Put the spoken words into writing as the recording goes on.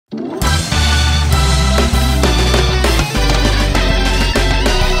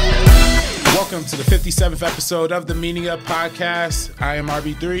to the 57th episode of the Meaning Up Podcast. I am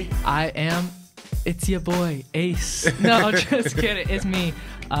RB3. It's your boy, Ace. No, just kidding. It's me.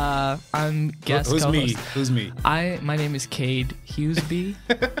 I'm guest Who's co-host. Who's me? My name is Cade Hughesby.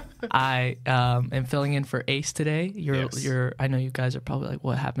 I am filling in for Ace today. I know you guys are probably like,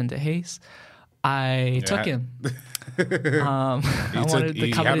 what happened to Ace? I took him. I wanted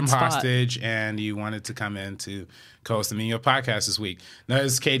to come had in him spot. hostage, and you wanted to come in to co-host the Meaning Up Podcast this week. Now,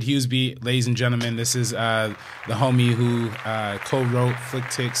 this is Cade Hughesby. Ladies and gentlemen, this is the homie who co-wrote Flick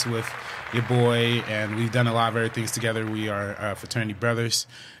Ticks with your boy, and we've done a lot of other things together. We are fraternity brothers,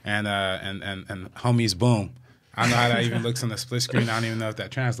 and homies, boom. I don't know how that even looks on the split screen. I don't even know if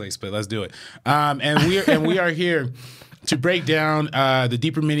that translates, but let's do it. And we are here to break down the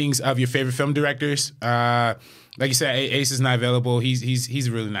deeper meanings of your favorite film directors. Like you said, Ace is not available. He's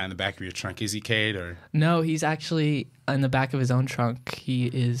really not in the back of your trunk, is he, Cade? Or No, he's actually in the back of his own trunk. He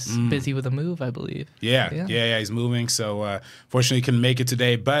is busy with a move, I believe. Yeah, he's moving. So fortunately, he couldn't make it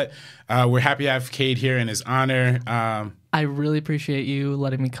today. But we're happy to have Cade here in his honor. I really appreciate you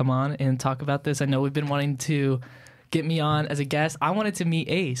letting me come on and talk about this. I know we've been wanting to get me on as a guest. I wanted to meet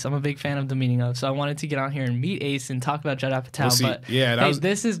Ace. I'm a big fan of The Meaning Of, so I wanted to get on here and meet Ace and talk about Judd Apatow.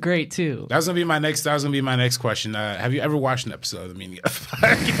 This is great too. That was gonna be my next question. Have you ever watched an episode of The Meaning Of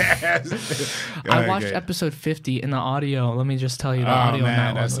podcast? I watched episode 50 in the audio. Let me just tell you the audio on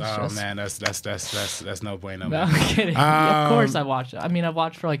that that's no bueno. No, I'm kidding. Of course I watched it. I mean, I've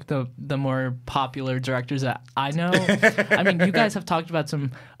watched for like the more popular directors that I know. I mean, you guys have talked about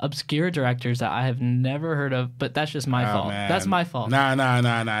some obscure directors that I have never heard of, but that's just my fault. Man. That's my fault. Nah.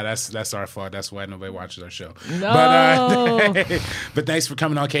 That's our fault. That's why nobody watches our show. No. But thanks for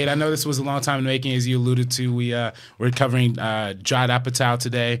coming on, Cade. I know this was a long time in making, as you alluded to. We're covering Judd Apatow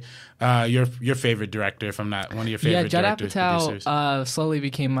today. Your favorite director, if I'm not one of your favorite directors. Yeah, Judd Apatow slowly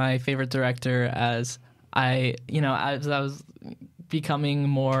became my favorite director as I was becoming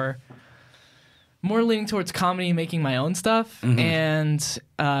more leaning towards comedy, making my own stuff. Mm-hmm. And some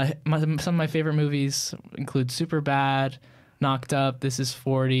of my favorite movies include Superbad, Knocked Up, This Is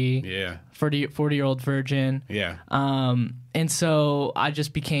 40, 40-Year-Old Virgin. Yeah. And so I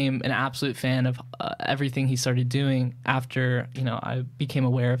just became an absolute fan of everything he started doing after, I became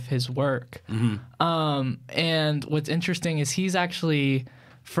aware of his work. Mm-hmm. And what's interesting is he's actually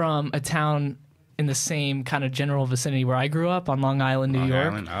from a town in the same kind of general vicinity where I grew up on Long Island, New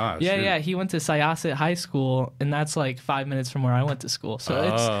York. Yeah. He went to Syosset High School, and that's like 5 minutes from where I went to school.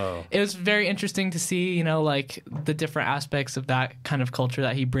 So it was very interesting to see, like the different aspects of that kind of culture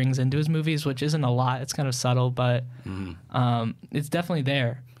that he brings into his movies, which isn't a lot. It's kind of subtle, but it's definitely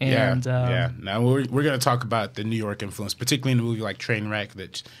there. And, Now we're going to talk about the New York influence, particularly in a movie like Trainwreck,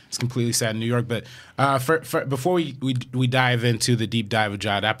 that is completely set in New York. But before we dive into the deep dive of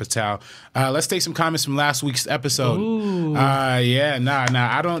Judd Apatow, let's take some comments from last week's episode. Ooh. I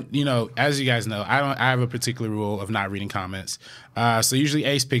don't. As you guys know, I have a particular rule of not reading comments. So usually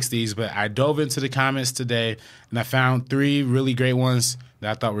Ace picks these, but I dove into the comments today and I found 3 really great ones that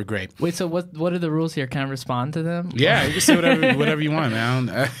I thought were great. Wait, so what are the rules here? Can I respond to them? Yeah, you can say whatever you want,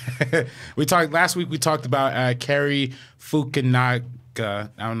 man. Last week we talked about Cary Fukunaga. I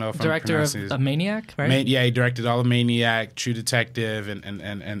don't know if Director I'm of pronouncing a Maniac, right? Yeah, he directed all of Maniac, True Detective,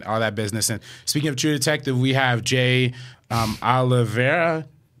 and all that business. And speaking of True Detective, we have Jay Oliveira.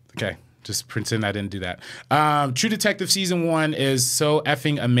 Okay, just pretend I didn't do that. True Detective Season 1 is so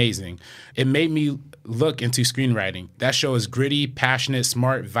effing amazing. It made me look into screenwriting. That show is gritty, passionate,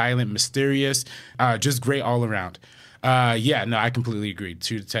 smart, violent, mysterious, just great all around. I completely agree.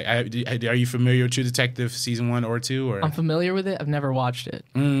 True Detective. Are you familiar with True Detective Season 1 or 2? Or? I'm familiar with it. I've never watched it.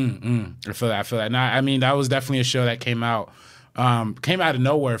 I feel that. Now, I mean, that was definitely a show that came out of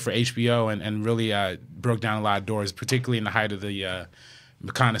nowhere for HBO and really broke down a lot of doors, particularly in the height of the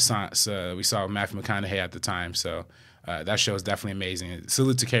reconnaissance we saw Matthew McConaughey at the time. So that show is definitely amazing.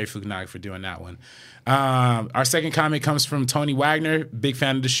 Salute to Cary Fukunaga for doing that one. Our second comment comes from Tony Wagner, big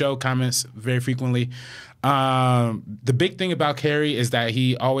fan of the show, comments very frequently. The big thing about Cary is that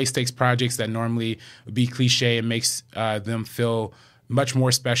he always takes projects that normally would be cliche and makes them feel much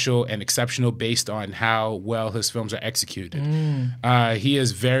more special and exceptional based on how well his films are executed. He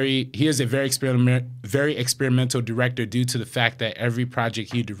is a very experimental director due to the fact that every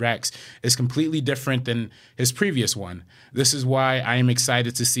project he directs is completely different than his previous one. This is why I am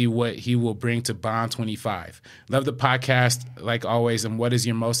excited to see what he will bring to Bond 25. Love the podcast, like always, and what is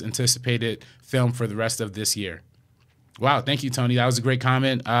your most anticipated film for the rest of this year? Wow, thank you, Tony. That was a great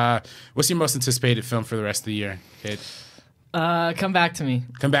comment. What's your most anticipated film for the rest of the year, Kid? Come back to me.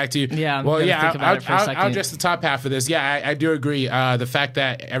 Come back to you. Yeah. Well, yeah. I'll address the top half of this. Yeah, I do agree. The fact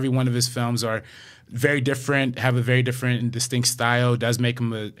that every one of his films are very different, have a very different and distinct style, does make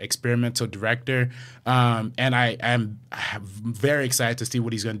him an experimental director. And I'm very excited to see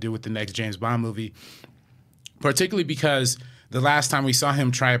what he's going to do with the next James Bond movie, particularly because the last time we saw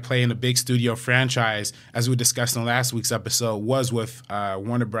him try to play in a big studio franchise, as we discussed in last week's episode, was with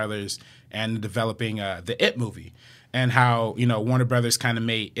Warner Brothers and developing the It movie, and how Warner Brothers kind of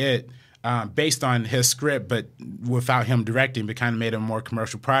made It based on his script, but without him directing, but kind of made it a more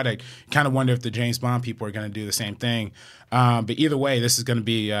commercial product. Kind of wonder if the James Bond people are going to do the same thing. But either way, this is going to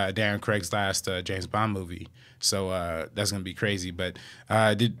be Darren Craig's last James Bond movie. So that's going to be crazy. But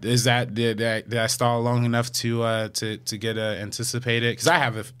did I stall long enough to get anticipated? Because I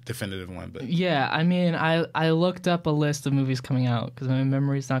have a definitive one. But yeah, I mean, I looked up a list of movies coming out because my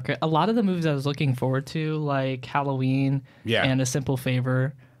memory's not great. A lot of the movies I was looking forward to, like Halloween and A Simple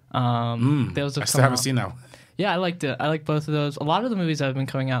Favor. Those have I still haven't seen that one. Yeah, I liked it. I like both of those. A lot of the movies that have been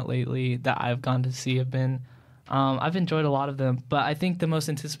coming out lately that I've gone to see have been, I've enjoyed a lot of them. But I think the most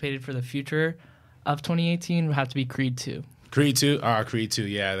anticipated for the future of 2018 would have to be Creed 2. Creed 2? Creed 2,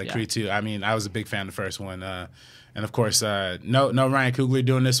 yeah. Creed 2. I mean, I was a big fan of the first one. And of course, no Ryan Coogler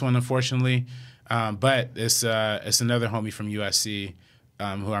doing this one, unfortunately. But it's another homie from USC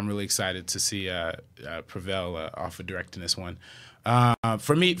who I'm really excited to see prevail off of directing this one.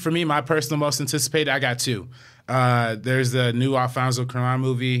 For me, my personal most anticipated, I got two. There's the new Alfonso Cuarón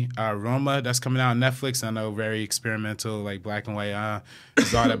movie, Roma, that's coming out on Netflix. I know, very experimental, like black and white.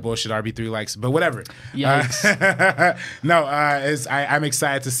 It's all that bullshit RB3 likes, but whatever. Yikes. I'm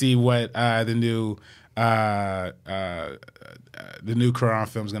excited to see what the new Cuarón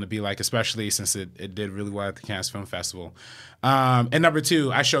film is going to be like, especially since it did really well at the Cannes Film Festival. And number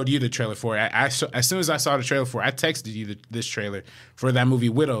two, I showed you the trailer for it. As soon as I saw the trailer for it, I texted you this trailer for that movie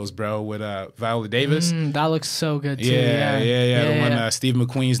Widows, bro, with Viola Davis. That looks so good too. Yeah. The one, Steve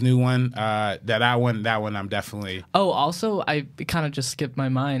McQueen's new one. That one, I'm definitely. Oh, also, I kind of just skipped my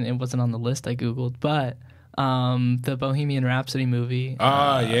mind. It wasn't on the list I googled, but the Bohemian Rhapsody movie.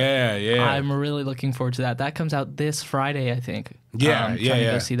 Yeah. I'm really looking forward to that. That comes out this Friday, I think. Yeah.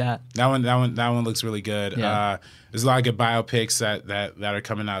 Go see that. That one looks really good. Yeah. There's a lot of good biopics that are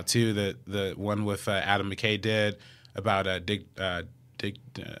coming out too. The one with Adam McKay did about Dick, the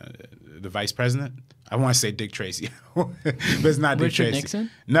vice president. I want to say Dick Tracy, but it's not Dick Richard Tracy.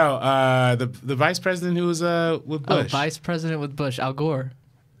 Nixon? No, the vice president who was with Bush. Oh, vice president with Bush, Al Gore.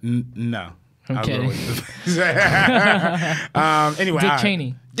 No. I'm kidding. Anyway, Dick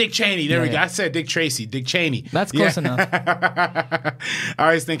Cheney. Dick Cheney. There we go. I said Dick Tracy. Dick Cheney. That's close enough. I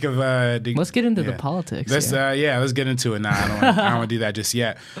always think of Dick. Let's get into the politics. Let's get into it now. I don't want to do that just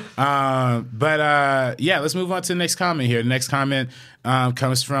yet. But let's move on to the next comment here. The next comment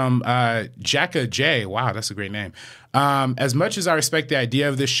comes from Jacka J. Wow, that's a great name. As much as I respect the idea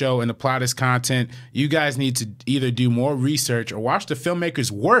of this show and the plot as content, you guys need to either do more research or watch the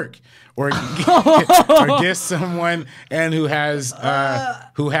filmmakers work, or get someone who has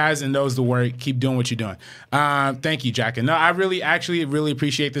and knows the work. Keep doing what you're doing. Thank you, Jacka. No, I really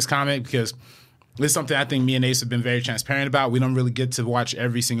appreciate this comment because it's something I think me and Ace have been very transparent about. We don't really get to watch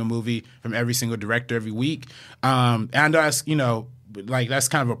every single movie from every single director every week. And I know that's, like that's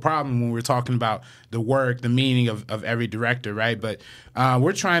kind of a problem when we're talking about the work, the meaning of every director, right? But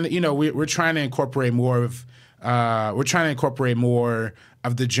we're trying to, we're trying to incorporate more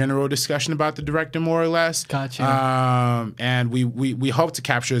of the general discussion about the director, more or less. Gotcha. And we hope to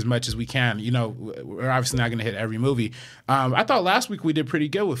capture as much as we can. We're obviously not going to hit every movie. I thought last week we did pretty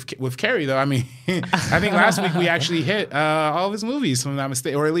good with Carrie, though. I mean, I think last week we actually hit all of his movies, if I'm not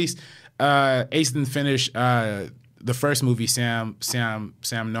mistaken, or at least Ace didn't finish the first movie, Sam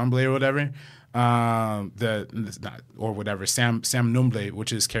Nomble or whatever. Sam Nomble,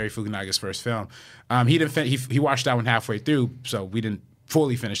 which is Cary Fukunaga's first film. He didn't he watched that one halfway through, so we didn't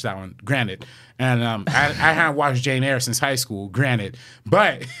fully finish that one, granted. And I hadn't watched Jane Eyre since high school, granted.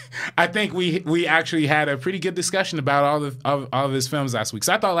 But I think we actually had a pretty good discussion about all of his films last week.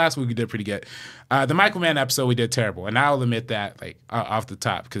 So I thought last week we did pretty good. The Michael Mann episode we did terrible, and I'll admit that off the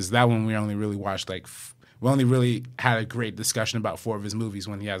top, because that one we only really watched we only really had a great discussion about 4 of his movies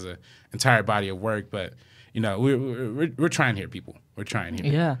when he has an entire body of work. But we're trying here, people. We're trying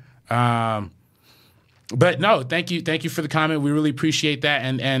here. Yeah. But no, thank you for the comment. We really appreciate that,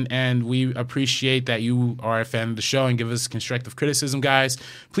 and we appreciate that you are a fan of the show and give us constructive criticism, guys.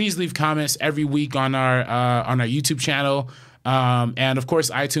 Please leave comments every week on our YouTube channel, and of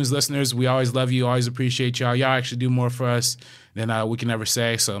course, iTunes listeners. We always love you, always appreciate y'all. Y'all actually do more for us than we can ever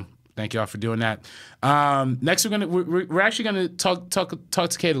say. So Thank y'all for doing that. Next, we're actually gonna talk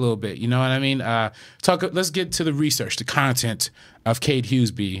to Cade a little bit. You know what I mean? Let's get to the research, the content of Cade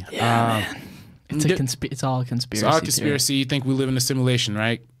Hughesby. Yeah, man. It's all a conspiracy. It's all a conspiracy. You think we live in a simulation,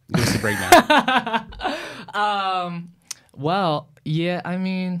 right? Give us the breakdown. Well, yeah. I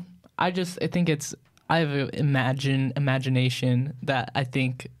mean, I think I have an imagination that I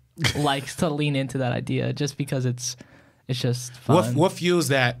think likes to lean into that idea just because it's just fun. What fuels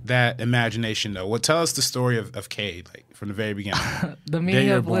that imagination though? Tell us the story of Cade, like from the very beginning. The meaning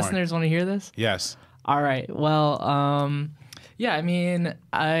of listeners want to hear this? Yes. All right. Well, yeah. I mean,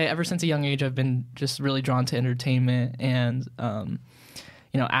 ever since a young age, I've been just really drawn to entertainment and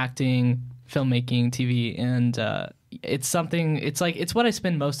acting, filmmaking, TV, and it's something. It's what I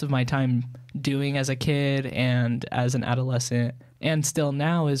spend most of my time doing as a kid and as an adolescent, and still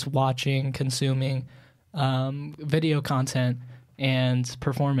now is watching, consuming video content and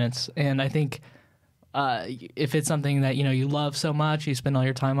performance. And I think if it's something that you love so much, you spend all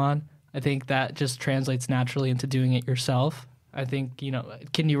your time on, I think that just translates naturally into doing it yourself. I think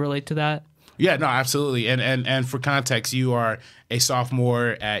can you relate to that? Yeah, no, absolutely. And for context, you are a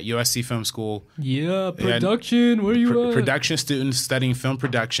sophomore at USC Film School. Yeah, production. Where you at? Production student studying film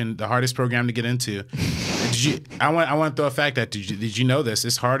production, the hardest program to get into. I want to throw a fact at you. Did you know this?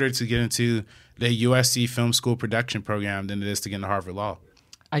 It's harder to get into the USC Film School production program than it is to get into Harvard Law.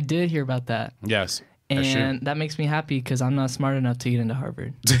 I did hear about that. Yes. And that makes me happy because I'm not smart enough to get into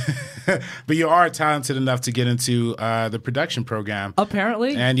Harvard. But you are talented enough to get into the production program.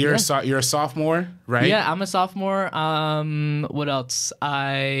 Apparently. And you're a sophomore, right? Yeah, I'm a sophomore. What else?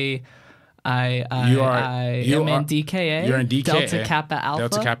 I am in DKA. You're in DKA. Delta Kappa Alpha.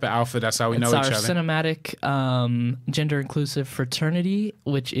 Delta Kappa Alpha. That's how we know each other. It's our cinematic gender-inclusive fraternity,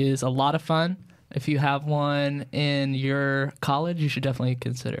 which is a lot of fun. If you have one in your college, you should definitely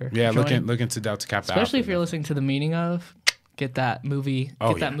consider. Yeah, look into Delta Kappa Alpha. Especially if you're listening to the meaning of, get that movie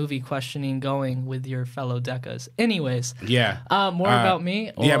movie questioning going with your fellow Decas. Anyways. Yeah. More about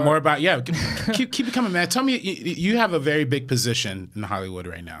me? Or? Yeah, more about, keep it coming, man. Tell me, you have a very big position in Hollywood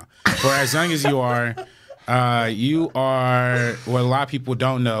right now. For as young as you are, what a lot of people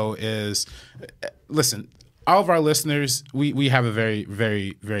don't know is, listen, all of our listeners, we have a very,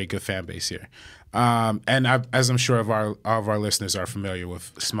 very, very good fan base here. As I'm sure all of our listeners are familiar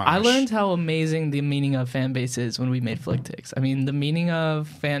with Smosh. I learned how amazing the meaning of fan base is when we made Flicktics. I mean, the meaning of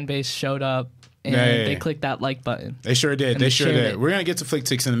fan base showed up and they clicked that like button. They sure did. They sure did. We're going to get to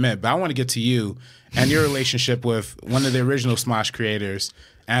Flicktics in a minute, but I want to get to you and your relationship with one of the original Smosh creators,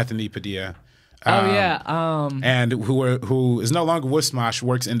 Anthony Padilla. And who is no longer with Smosh,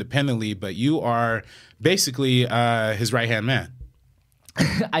 works independently, but you are basically his right-hand man.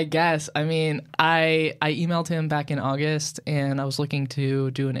 I guess. I mean, I emailed him back in August, and I was looking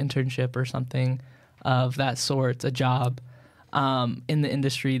to do an internship or something of that sort, a job in the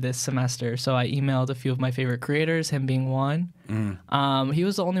industry this semester. So I emailed a few of my favorite creators, him being one. He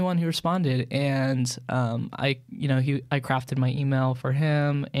was the only one who responded, and I crafted my email for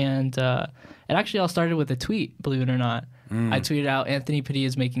him, and it actually all started with a tweet, believe it or not. I tweeted out, Anthony Padilla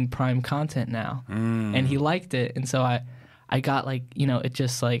is making Prime content now, and he liked it, and so I got it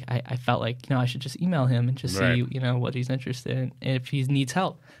just I felt like I should just email him and just see what he's interested in and if he needs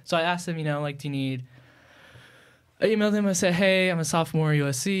help. So I asked him do you need. I emailed him. I said, hey, I'm a sophomore at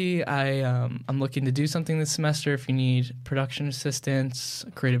USC. I'm looking to do something this semester. If you need production assistance,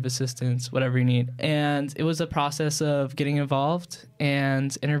 creative assistance, whatever you need. And it was a process of getting involved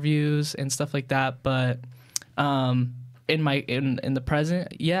and interviews and stuff like that. But in the present,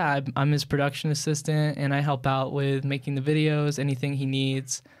 I'm his production assistant and I help out with making the videos, anything he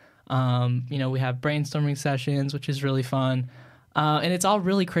needs. We have brainstorming sessions, which is really fun. And it's all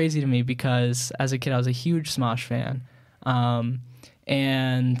really crazy to me because as a kid I was a huge Smosh fan,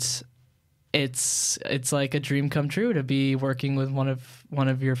 and it's like a dream come true to be working with one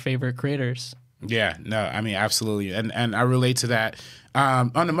of your favorite creators. Yeah, no, I mean absolutely, and I relate to that.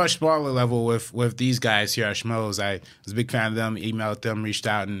 On a much smaller level with these guys here at Schmoes, I was a big fan of them, emailed them, reached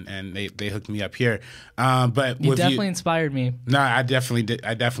out, and they hooked me up here. But you definitely inspired me. No, I definitely did.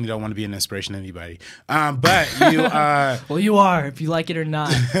 I definitely don't want to be an inspiration to anybody. But you, well, you are if you like it or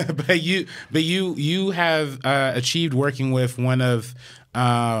not. but you have achieved working with one of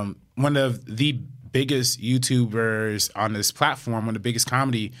the biggest YouTubers on this platform, one of the biggest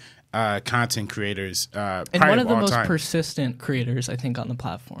comedy content creators, and one of the most persistent creators, I think, on the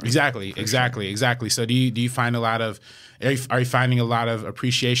platform. Exactly. So do you find are you finding a lot of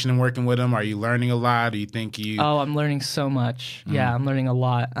appreciation in working with him? Are you learning a lot? Do you think you? Oh, I'm learning so much. Yeah, I'm learning a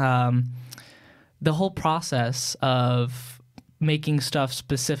lot. The whole process of making stuff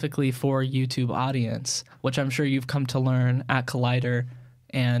specifically for YouTube audience, which I'm sure you've come to learn at Collider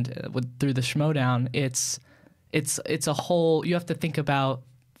and through the Schmodown. It's a whole, you have to think about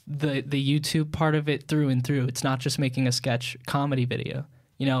the YouTube part of it through and through. It's not just making a sketch comedy video.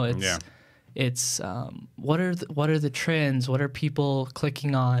 You know, it's what are the trends? What are people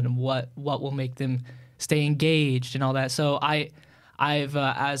clicking on? What will make them stay engaged and all that. So I've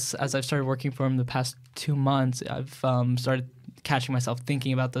as I've started working for him the past 2 months, I've started catching myself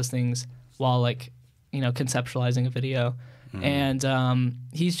thinking about those things while, like, you know, conceptualizing a video. And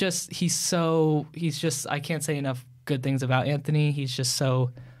he's just I can't say enough good things about Anthony. He's just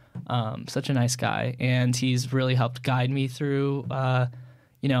so such a nice guy, and he's really helped guide me through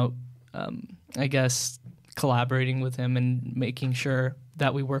you know, I guess collaborating with him and making sure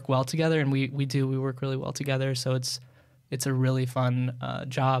that we work well together, and we work really well together. So it's a really fun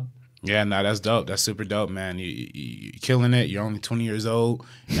job. Yeah, no, that's dope. That's super dope, man. You're killing it. You're only 20 years old,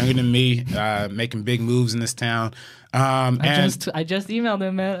 younger than me, making big moves in this town. I just emailed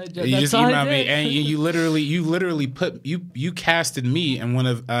him, man. You just emailed me, and you literally put you casted me in one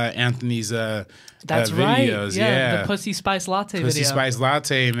of Anthony's that's videos. Right. Yeah, the Pussy Spice Latte video. Pussy Spice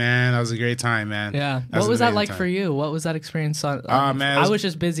Latte, man. That was a great time, man. Yeah. What was that like for you? What was that experience on? Man, I was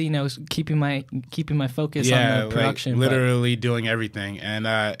just busy, you know, keeping my focus on the production. Like literally doing everything,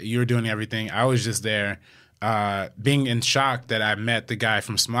 and you were doing everything. I was just there. Being in shock that I met the guy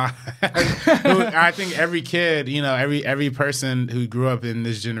from Smile. I think every kid, you know, every person who grew up in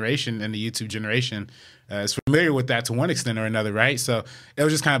this generation, in the YouTube generation, is familiar with that to one extent or another, right? So it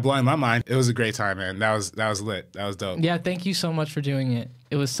was just kind of blowing my mind. It was a great time, man. That was lit. That was dope. Yeah, thank you so much for doing it.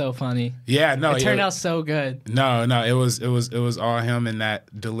 It was so funny. Yeah, no, it turned out so good. No, it was all him and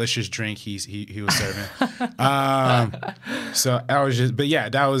that delicious drink he was serving. So I was just, but you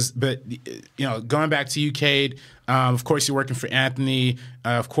know, going back to you, Cade. Of course, you're working for Anthony.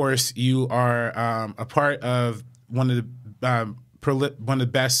 Of course, you are a part of one of the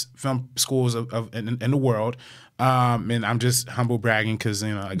best film schools in the world. And I'm just humble bragging because,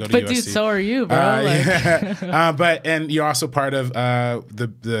 you know, I go to USC. But dude, so are you, bro. And you're also part of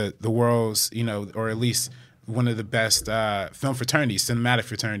the world's, you know, or at least one of the best film fraternities, cinematic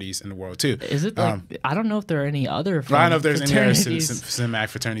fraternities in the world too. Is it like, I don't know if there are any other film I don't know if there's any other cinematic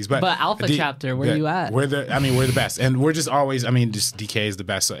fraternities, but Alpha Chapter, where you at? We're the best, and we're just always. I mean, just DK is the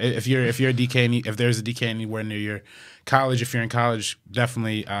best. So if you're a DK, if there's a DK anywhere near your college, if you're in college,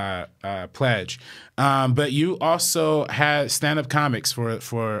 definitely pledge. But you also had stand-up comics for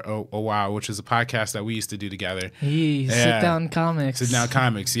a while, which was a podcast that we used to do together. Sit-down comics. Sit-down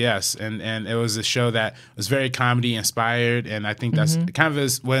comics, yes. And it was a show that was very comedy-inspired, and I think that's kind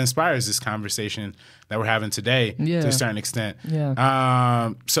of what inspires this conversation that we're having today to a certain extent.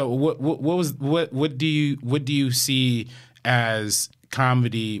 Yeah. So what do you see as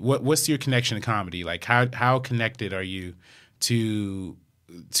comedy? What's your connection to comedy? Like how connected are you to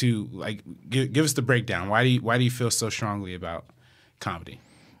like give us the breakdown. Why do you feel so strongly about comedy?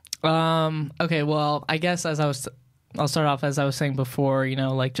 Okay, well, I guess I'll start off as I was saying before, you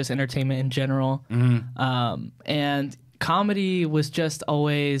know, like just entertainment in general. And comedy was just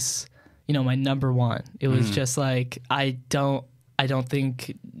always, you know, my number one. It was just like I don't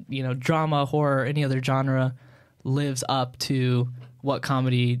think, you know, drama, horror, any other genre lives up to what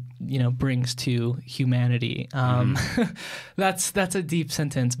comedy, you know, brings to humanity. That's a deep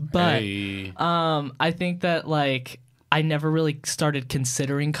sentence, but I think that, like, I never really started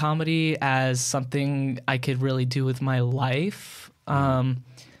considering comedy as something I could really do with my life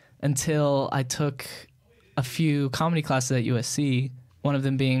until I took a few comedy classes at USC, one of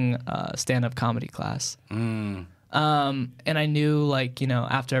them being a stand-up comedy class. And I knew, like, you know,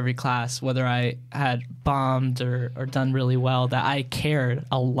 after every class, whether I had bombed or done really well, that I cared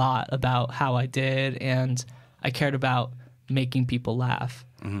a lot about how I did, and I cared about making people laugh.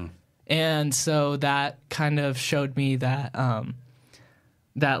 And so that kind of showed me that,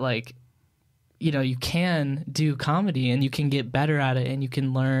 that, like, you know, you can do comedy and you can get better at it and you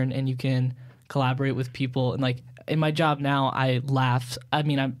can learn and you can collaborate with people. And, like, in my job now, I laugh. I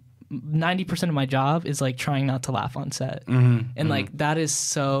mean, 90% of my job is like trying not to laugh on set. And like that is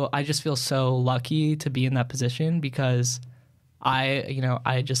so, I just feel so lucky to be in that position because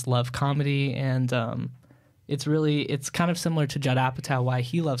I just love comedy, and it's kind of similar to Judd Apatow, why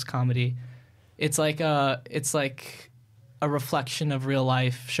he loves comedy. It's like a reflection of real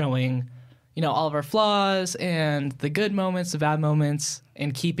life, showing, you know, all of our flaws and the good moments, the bad moments,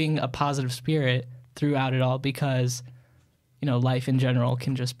 and keeping a positive spirit throughout it all, because, you know, life in general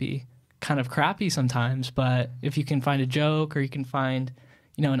can just be kind of crappy sometimes, but if you can find a joke, or you can find,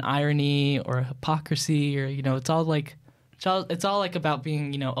 you know, an irony or a hypocrisy, or, you know, it's all like it's all like about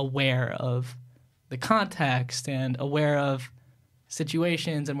being, you know, aware of the context and aware of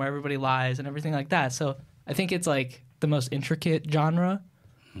situations and where everybody lies and everything like that. So I think it's like the most intricate genre.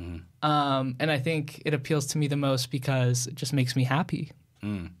 And I think it appeals to me the most because it just makes me happy.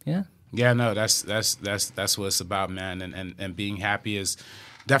 Yeah. Yeah, no, that's what it's about, man. And being happy is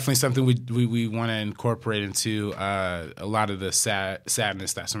definitely something we want to incorporate into a lot of the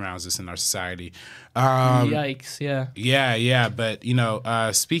sadness that surrounds us in our society. Yikes, yeah. Yeah, but, you know,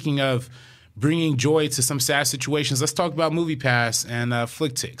 speaking of bringing joy to some sad situations, let's talk about MoviePass and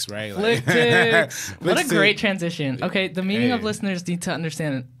FlickTix, right? FlickTix. What a great transition. Okay, the meaning of listeners need to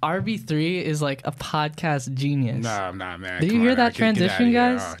understand RB3 is like a podcast genius. No, I'm not, man. Did you hear that transition,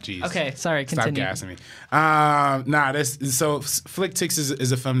 guys? Oh, jeez. Okay, sorry, continue. Stop gassing me. So FlickTix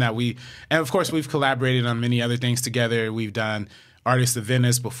is a film that and of course we've collaborated on many other things together. We've done Artists of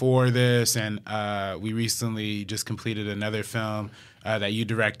Venice before this, and we recently just completed another film that you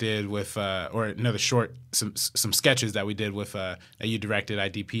directed with, or another short, some sketches that we did with that you directed.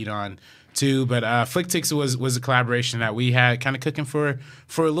 I DP'd on too, but FlickTix was a collaboration that we had kind of cooking for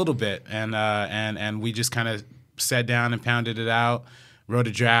a little bit, and we just kind of sat down and pounded it out, wrote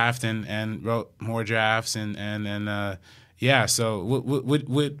a draft, and wrote more drafts, and yeah. So what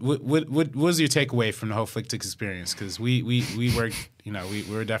was your takeaway from the whole FlickTix experience? Because we worked, you know, we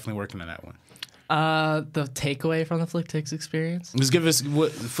were definitely working on that one. The takeaway from the FlickTix experience? Just give us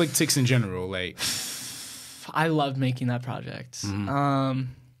what FlickTix in general, like. I loved making that project.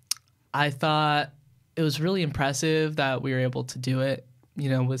 I thought it was really impressive that we were able to do it, you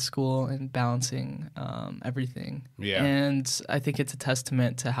know, with school and balancing everything. Yeah. And I think it's a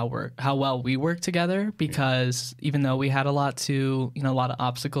testament to how well we work together, because even though we had a lot of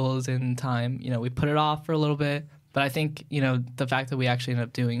obstacles in time, you know, we put it off for a little bit. But I think, you know, the fact that we actually ended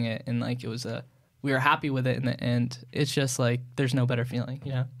up doing it and like we were happy with it in the end, it's just like there's no better feeling,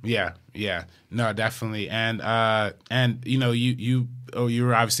 you know? Yeah. No, definitely. And you know, you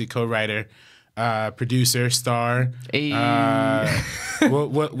were obviously co-writer, producer, star.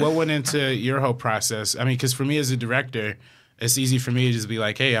 What went into your whole process? I mean, because for me as a director, it's easy for me to just be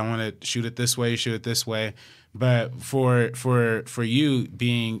like, hey, I want to shoot it this way. But for you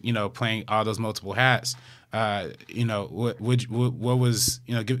being, you know, playing all those multiple hats, you know, what was,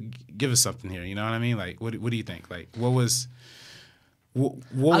 you know, give us something here, you know what I mean? Like, what do you think? Like, what was your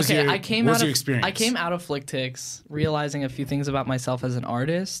experience? I came out of FlickTix realizing a few things about myself as an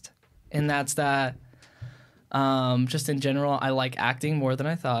artist, and that's that just in general, I like acting more than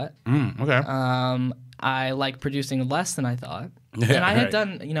I thought. Okay. I like producing less than I thought. And I had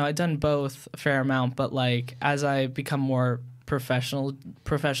I'd done both a fair amount, but like as I become more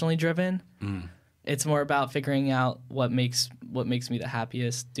professionally driven, it's more about figuring out what makes me the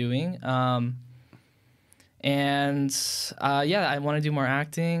happiest doing. I want to do more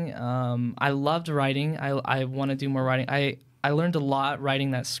acting. I loved writing. I want to do more writing. I learned a lot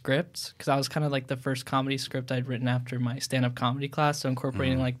writing that script because I was kind of like the first comedy script I'd written after my stand-up comedy class. So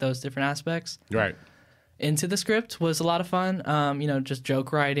incorporating like those different aspects into the script was a lot of fun. You know, just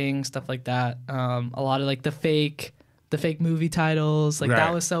joke writing, stuff like that. A lot of like the fake movie titles, like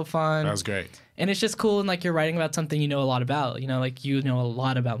that was so fun. That was great. And it's just cool, and like you're writing about something you know a lot about. You know, like you know a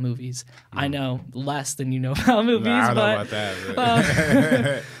lot about movies. I know less than you know about movies. No, I don't know about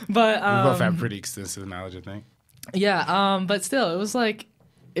that. But we both have pretty extensive knowledge, I think. Yeah, but still, it was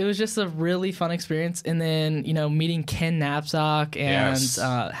just a really fun experience. And then, you know, meeting Ken Napzok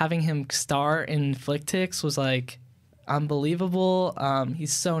and having him star in FlickTix was like unbelievable.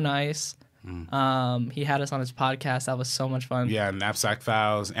 He's so nice. He had us on his podcast. That was so much fun. Yeah, Knapsack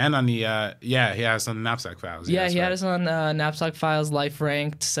Files, and on the he had us on the Knapsack Files. Yeah, he had us on Knapsack Files, Life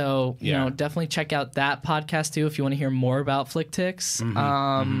Ranked. So you know, definitely check out that podcast too if you want to hear more about FlickTix.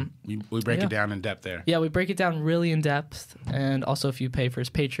 We break it down in depth there. Yeah, we break it down really in depth, and also if you pay for his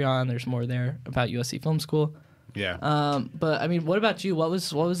Patreon, there's more there about USC Film School. Yeah. But I mean, what about you? What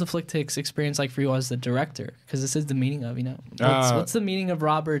was the FlickTix experience like for you as the director? Because this is the meaning of, you know, what's the meaning of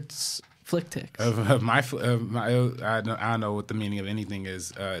Robert's FlickTix? I don't know what the meaning of anything is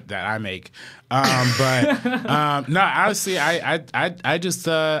that I make, but no, honestly, I just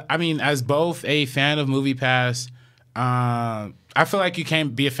I mean, as both a fan of MoviePass, I feel like you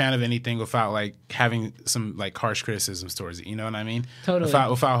can't be a fan of anything without like having some like harsh criticisms towards it. You know what I mean? Totally.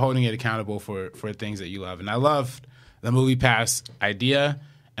 Without holding it accountable for things that you love, and I loved the MoviePass idea,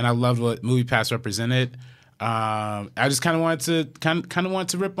 and I loved what MoviePass represented. I just kind of wanted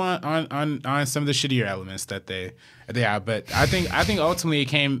to rip on some of the shittier elements that they have, but I think ultimately it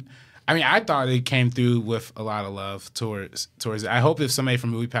came. I mean, I thought it came through with a lot of love towards it. I hope if somebody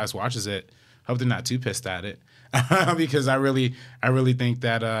from MoviePass watches it, hope they're not too pissed at it. because I really think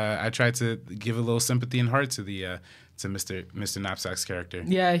that I tried to give a little sympathy and heart to the to Mr. Knapsack's character.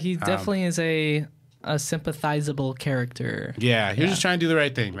 Yeah, he definitely is a sympathizable character. Yeah, he was just trying to do the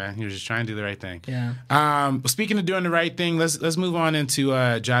right thing, man. He was just trying to do the right thing. Yeah. Speaking of doing the right thing, let's move on into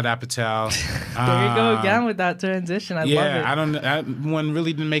Judd Apatow. There you go again with that transition. I love it. That one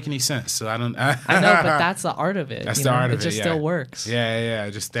really didn't make any sense. So I don't. I know, but that's the art of it. That's the art of it. It just still works. Yeah.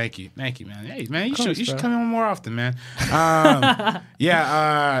 Just thank you, man. Hey, man, you should come on more often, man. Let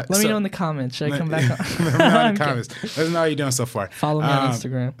me know in the comments. Should I come back on? Let me know in the comments. Let us know how you're doing so far. Follow me on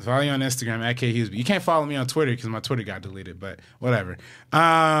Instagram. Follow you on Instagram at K Hughesby. You can't follow me on Twitter because my Twitter got deleted, but whatever.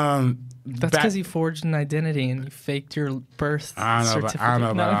 That's because you forged an identity and you faked your birth certificate. I don't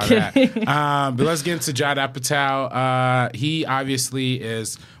know about all that. But let's get into Judd Apatow. He obviously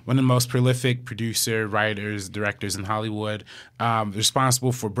is one of the most prolific producer, writers, directors in Hollywood,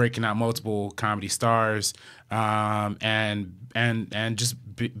 responsible for breaking out multiple comedy stars, and just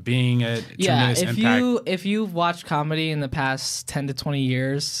being a tremendous impact. If you've watched comedy in the past 10 to 20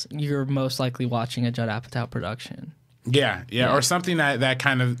 years, you're most likely watching a Judd Apatow production. Yeah, or something that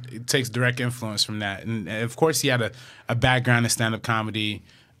kind of takes direct influence from that. And of course, he had a background in stand-up comedy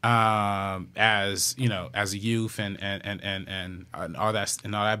as a youth and all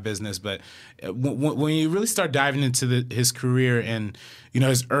that business. But when you really start diving into his career and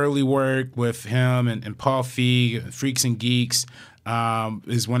his early work with him and Paul Feig, Freaks and Geeks,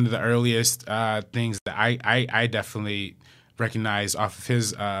 is one of the earliest things that I definitely recognize off of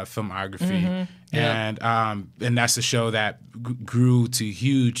his filmography. Mm-hmm. Yeah. And that's a show that grew to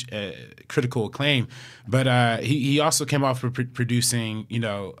huge critical acclaim. But he also came off of producing,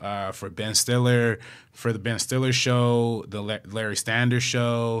 for Ben Stiller, for the Ben Stiller Show, the Larry Sanders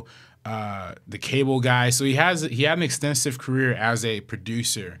Show, the Cable Guy. So he had an extensive career as a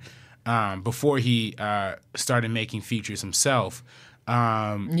producer before he started making features himself.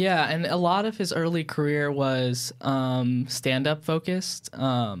 And a lot of his early career was stand-up focused.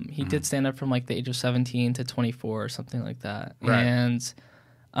 He did stand-up from like the age of 17 to 24 or something like that. Right. And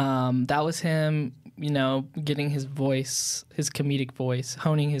that was him, getting his voice, his comedic voice,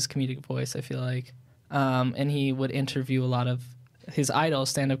 honing his comedic voice, I feel like. And he would interview a lot of his idols,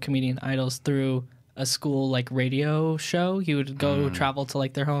 stand-up comedian idols, through a school like radio show. He would go travel to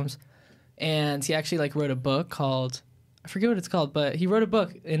like their homes. And he actually like wrote a book called, I forget what it's called, but he wrote a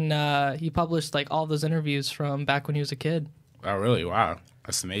book and he published like all those interviews from back when he was a kid. Oh, really? Wow.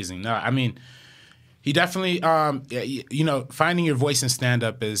 That's amazing. No, I mean, he definitely, finding your voice in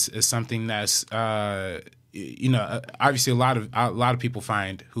stand-up is something that's, obviously a lot of people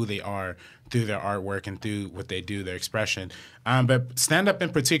find who they are through their artwork and through what they do, their expression. But stand-up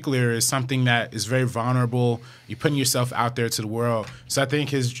in particular is something that is very vulnerable. You're putting yourself out there to the world. So I think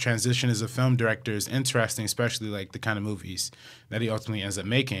his transition as a film director is interesting, especially like the kind of movies that he ultimately ends up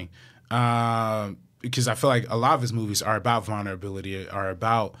making. Because I feel like a lot of his movies are about vulnerability, are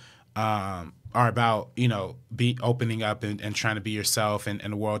about opening up and trying to be yourself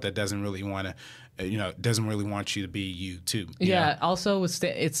in a world that doesn't really want to. Doesn't really want you to be you too. Yeah. Also, with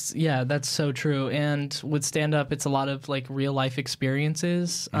that's so true. And with stand up, it's a lot of like real life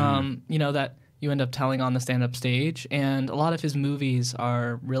experiences. That you end up telling on the stand up stage. And a lot of his movies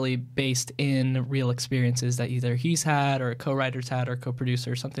are really based in real experiences that either he's had or co-writers had or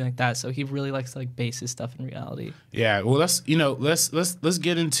co-producer or something like that. So he really likes to like base his stuff in reality. Yeah. Well, let's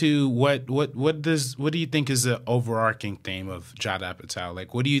get into what do you think is the overarching theme of Judd Apatow?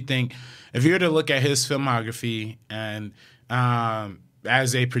 Like, what do you think if you were to look at his filmography and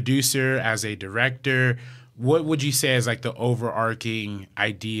as a producer, as a director, what would you say is like the overarching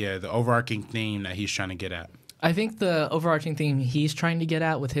idea, the overarching theme that he's trying to get at? I think the overarching theme he's trying to get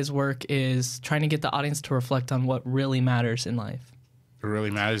at with his work is trying to get the audience to reflect on what really matters in life. What really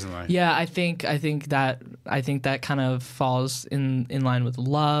matters in life? Yeah, I think that kind of falls in line with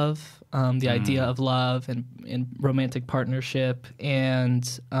love, the idea of love and romantic partnership,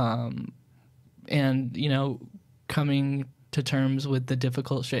 and coming to terms with the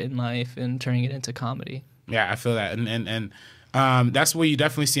difficult shit in life and turning it into comedy. Yeah, I feel that, and that's what you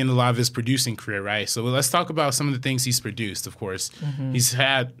definitely see in a lot of his producing career, right? So let's talk about some of the things he's produced. Of course, he's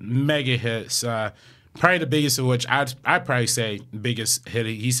had mega hits. Probably the biggest of which I'd probably say the biggest hit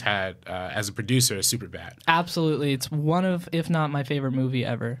he's had as a producer is Superbad. Absolutely, it's one of, if not my favorite movie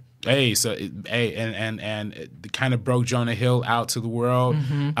ever. And it kind of broke Jonah Hill out to the world.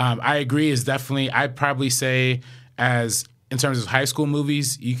 I agree. Is definitely, I'd probably say, as in terms of high school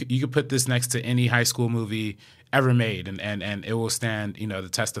movies, you could put this next to any high school movie ever made, and it will stand, the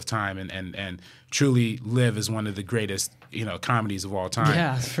test of time, and truly live as one of the greatest, comedies of all time.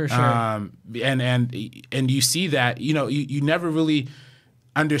 Yeah, for sure. And you see that, you never really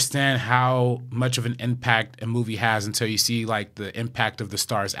understand how much of an impact a movie has until you see like the impact of the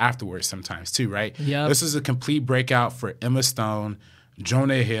stars afterwards sometimes too, right? Yeah. This is a complete breakout for Emma Stone,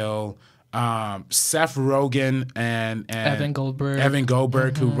 Jonah Hill, Seth Rogen, and Evan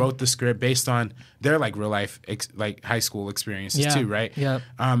Goldberg, who wrote the script based on their like real life like high school experiences too, right? Yeah.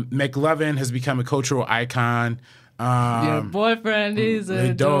 McLovin has become a cultural icon. Your boyfriend is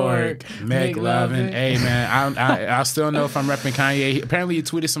a dork. McLovin. Hey man, I still know if I'm repping Kanye. Apparently, he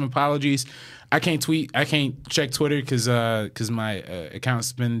tweeted some apologies. I can't check Twitter because my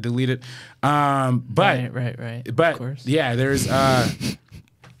account's been deleted. But right. But of course. yeah, there's but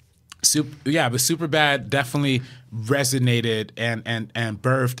Superbad definitely resonated and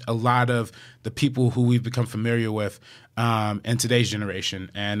birthed a lot of the people who we've become familiar with in today's generation.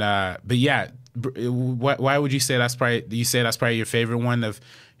 And but yeah, why would you say that's probably your favorite one of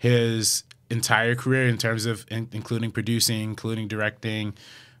his entire career in terms of including producing, including directing?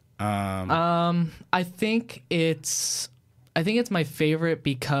 I think it's my favorite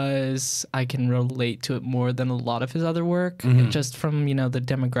because I can relate to it more than a lot of his other work, just from, the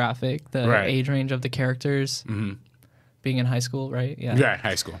demographic, the age range of the characters, being in high school, right? Yeah. Yeah,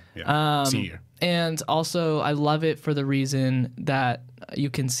 high school. Yeah. Senior. And also, I love it for the reason that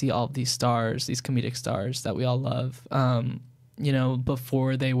you can see all of these stars, these comedic stars that we all love,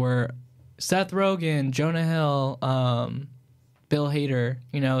 before they were Seth Rogen, Jonah Hill, Bill Hader.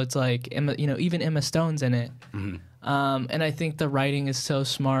 It's like, Emma, even Emma Stone's in it. And I think the writing is so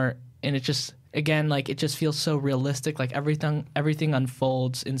smart, and it just, again, like, it just feels so realistic. Like, everything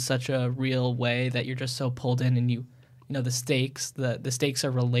unfolds in such a real way that you're just so pulled in, and the stakes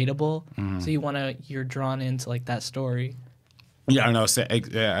are relatable. So you're drawn into like that story. Yeah, I know,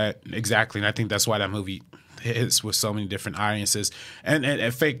 exactly, and I think that's why that movie hits with so many different audiences, and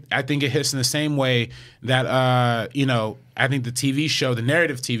I think it hits in the same way that I think the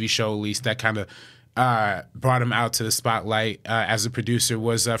narrative TV show, at least, that kind of brought him out to the spotlight as a producer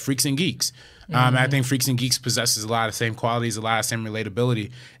was Freaks and Geeks. I think Freaks and Geeks possesses a lot of the same qualities, a lot of the same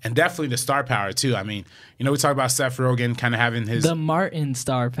relatability, and definitely the star power too. I mean, we talk about Seth Rogen kind of having the Martin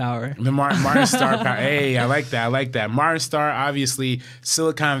star power. The Martin star power. Hey, I like that. Martin Star, obviously,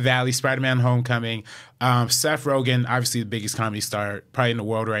 Silicon Valley, Spider-Man: Homecoming. Seth Rogen, obviously the biggest comedy star probably in the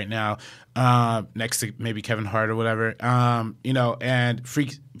world right now, next to maybe Kevin Hart or whatever. And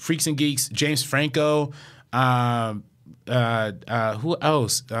Freaks and Geeks, James Franco. Who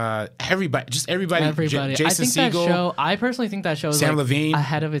else? Everybody. Jason I think Segel. That show. I personally think that show is Sam Levine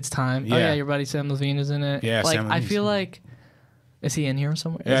ahead of its time. Yeah. Oh yeah, your buddy Sam Levine is in it. Yeah, like Sam I feel like, is he in here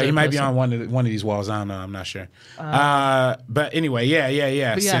somewhere? Yeah, he might be on one of these walls. I don't know. I'm not sure. But anyway, yeah.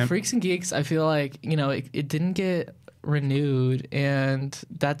 But yeah, Freaks and Geeks. I feel like it didn't get renewed, and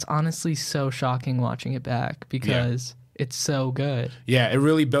that's honestly so shocking watching it back because. It's so good. Yeah, it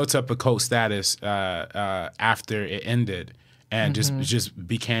really built up a cult status after it ended, and just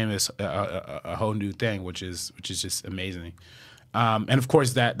became a whole new thing, which is just amazing. And of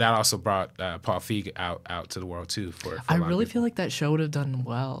course, that also brought Paul Feig out to the world too. I really feel like that show would have done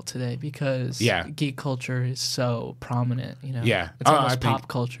well today because geek culture is so prominent. Yeah, it's almost pop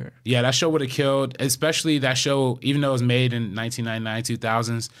culture. Yeah, that show would have killed, especially that show, even though it was made in 1999,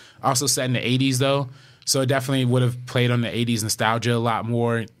 2000s, also set in the 80s though. So it definitely would have played on the 80s nostalgia a lot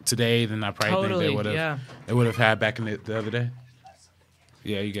more today than I probably think they would have. Yeah. It would have had back in the other day.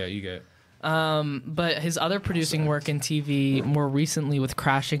 Yeah, you get it. But his other producing work in TV more recently with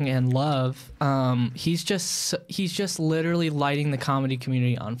Crashing and Love, he's just literally lighting the comedy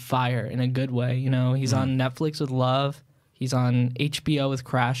community on fire in a good way. He's on Netflix with Love. He's on HBO with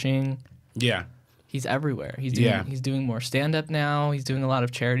Crashing. Yeah. He's everywhere. He's doing more stand up now. He's doing a lot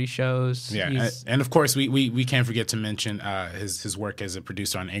of charity shows. Yeah, and of course we can't forget to mention his work as a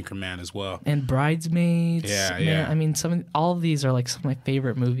producer on Anchorman as well. And Bridesmaids. Yeah. I mean, all of these are like some of my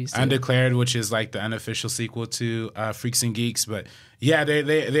favorite movies. Too. Undeclared, which is like the unofficial sequel to Freaks and Geeks, but yeah,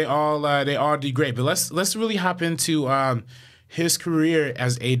 they all do great. But let's really hop into his career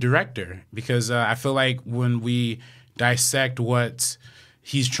as a director, because I feel like when we dissect what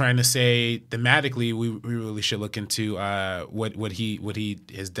he's trying to say thematically, we really should look into what he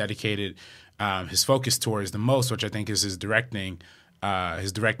has dedicated his focus towards the most, which I think is his directing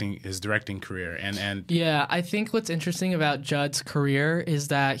career. And yeah, I think what's interesting about Judd's career is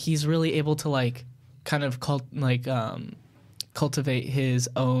that he's really able to like kind of cultivate his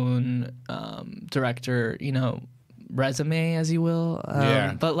own director, resume, as you will.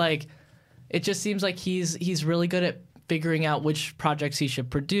 But like, it just seems like he's really good at figuring out which projects he should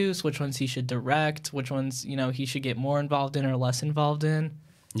produce, which ones he should direct, which ones, you know, he should get more involved in or less involved in.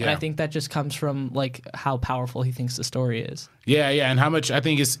 Yeah. And I think that just comes from like how powerful he thinks the story is. Yeah, and how much I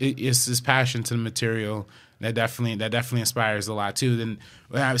think it's his passion to the material that definitely inspires a lot too. Then,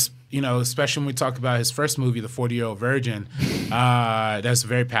 you know, especially when we talk about his first movie, The 40-Year-Old Virgin, that's a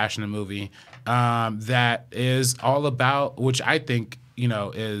very passionate movie that is all about, which I think, you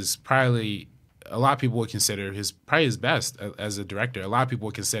know, is probably a lot of people would consider probably his best as a director. A lot of people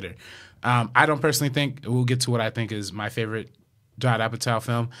would consider. I don't personally think, we'll get to what I think is my favorite Judd Apatow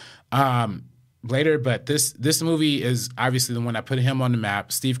film later, but this movie is obviously the one that put him on the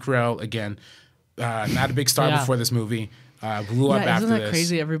map. Steve Carell, again, not a big star before this movie, blew up after this. Isn't that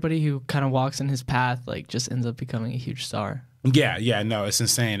crazy? Everybody who kind of walks in his path like just ends up becoming a huge star. Yeah, no, it's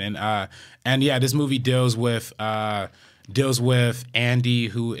insane. And yeah, this movie deals with Andy,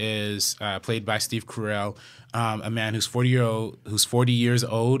 who is played by Steve Carell, a man who's 40 years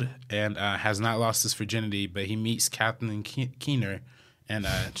old and has not lost his virginity, but he meets Kathleen Keener, and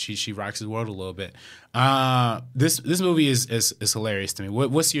she rocks his world a little bit. This movie is hilarious to me.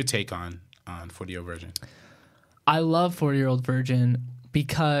 What's your take on 40-Year-Old Virgin? I love 40-Year-Old Virgin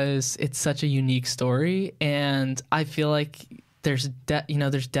because it's such a unique story, and I feel like there's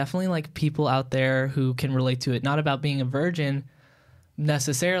definitely like people out there who can relate to it, not about being a virgin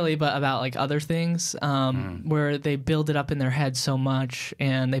necessarily, but about like other things where they build it up in their head so much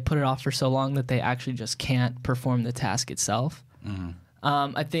and they put it off for so long that they actually just can't perform the task itself.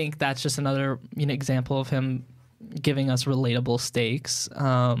 I think that's just another example of him giving us relatable stakes.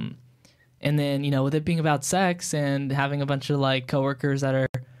 And then, with it being about sex and having a bunch of like coworkers that are,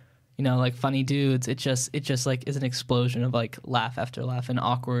 like funny dudes, it just like is an explosion of like laugh after laugh and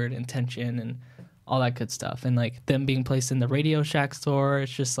awkward and tension and all that good stuff. And like them being placed in the Radio Shack store,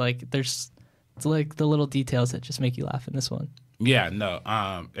 it's just like it's like the little details that just make you laugh in this one. Yeah, no.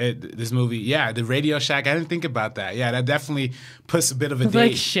 This movie, the Radio Shack. I didn't think about that. Yeah, that definitely puts a bit of a date.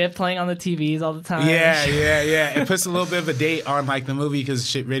 Like shit playing on the TVs all the time. Yeah. It puts a little bit of a date on like the movie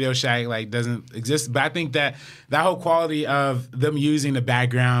because Radio Shack like doesn't exist. But I think that whole quality of them using the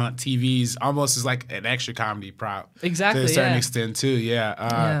background TVs almost is like an extra comedy prop. Exactly. To a certain extent too.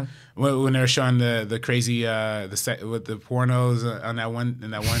 Yeah. When they're showing the crazy with the pornos in that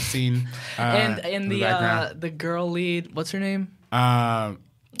one scene, and the girl lead, what's her name?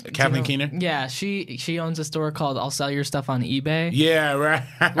 Kathleen Keener. Yeah, she owns a store called "I'll Sell Your Stuff on eBay." Yeah, right.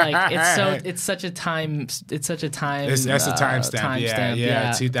 Like it's such a time. That's a timestamp.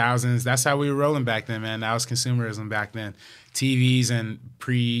 Yeah. 2000s. That's how we were rolling back then, man. That was consumerism back then. TVs and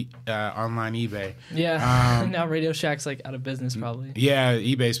online eBay. Yeah. Now Radio Shack's like out of business probably. Yeah,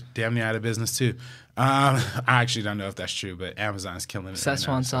 eBay's damn near out of business too. I actually don't know if that's true, but Amazon's killing it.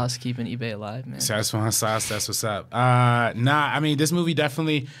 Szechuan sauce keeping eBay alive, man. Szechuan sauce, that's what's up. I mean, this movie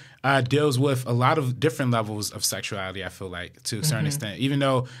definitely deals with a lot of different levels of sexuality, I feel like, to a certain extent. Even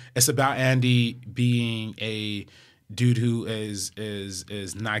though it's about Andy being a dude who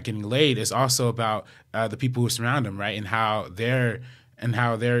is not getting laid, it's also about the people who surround him, right? And how their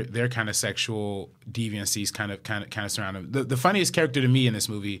kind of sexual deviancies kind of surround him. The funniest character to me in this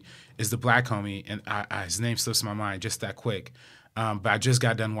movie is the black homie, and his name slips my mind just that quick. But I just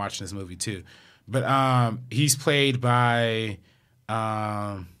got done watching this movie too. But he's played by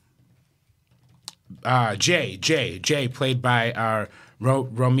Jay, played by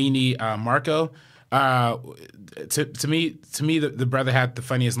Romini Marco. To me, the brother had the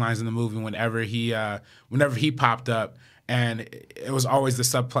funniest lines in the movie whenever he popped up. And it was always the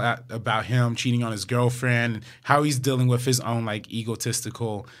subplot about him cheating on his girlfriend, and how he's dealing with his own like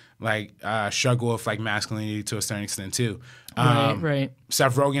egotistical like struggle with like masculinity to a certain extent too. Right.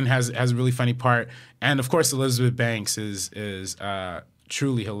 Seth Rogen has a really funny part, and of course Elizabeth Banks is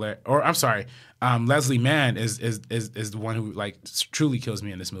truly hilarious. Or I'm sorry, Leslie Mann is the one who like truly kills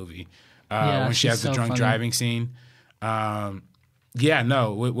me in this movie when she has the drunk driving scene.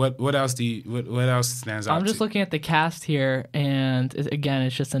 What else what else stands out? I'm just looking at the cast here, and again,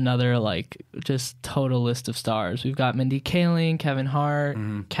 it's just another like just total list of stars. We've got Mindy Kaling, Kevin Hart,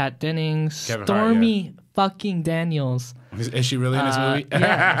 Kat Dennings, Stormy fucking Daniels. Is she really in this movie?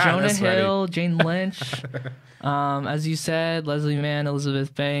 Yeah, Jonah Hill, Jane Lynch. As you said, Leslie Mann,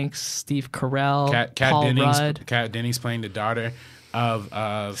 Elizabeth Banks, Steve Carell, Paul Rudd. Kat Dennings playing the daughter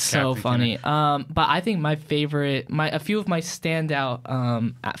of so funny. But I think a few of my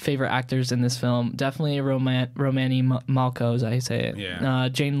standout favorite actors in this film, definitely Romany Malco, as I say it. Yeah.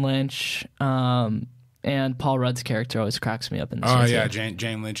 Jane Lynch, And Paul Rudd's character always cracks me up in this. Oh yeah,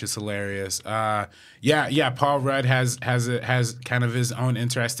 Jane Lynch is hilarious. Yeah. Paul Rudd has kind of his own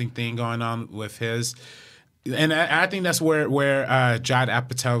interesting thing going on with his, and I think that's where Judd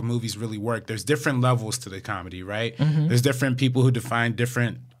Apatow movies really work. There's different levels to the comedy, right? Mm-hmm. There's different people who define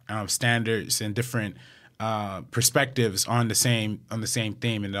different standards and different perspectives on the same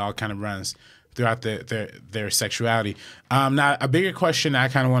theme, and it all kind of runs throughout their sexuality. Now, a bigger question I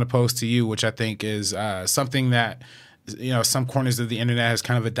kind of want to pose to you, which I think is something that some corners of the internet has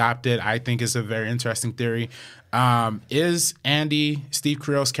kind of adopted. I think is a very interesting theory. Is Andy, Steve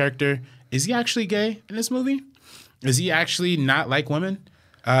Carell's character, is he actually gay in this movie? Is he actually not like women?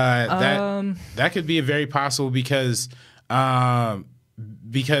 That could be a very possible because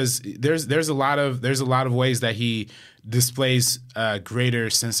there's a lot of ways that he displays a greater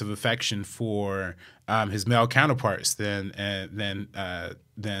sense of affection for his male counterparts than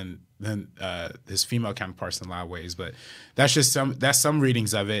his female counterparts in a lot of ways. But that's some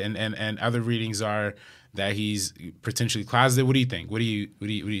readings of it, and other readings are that he's potentially closeted. What do you think? What do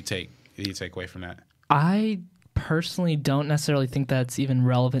you take away from that? I personally don't necessarily think that's even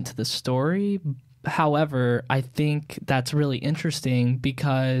relevant to the story. However, I think that's really interesting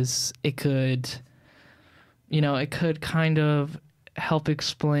because it could kind of help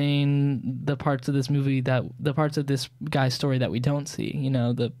explain the parts of this movie the parts of this guy's story that we don't see.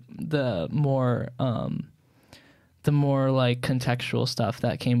 The more like contextual stuff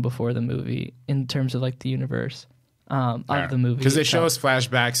that came before the movie in terms of like the universe of the movie. Because it shows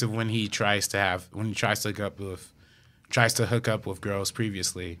flashbacks of when he tries to hook up with girls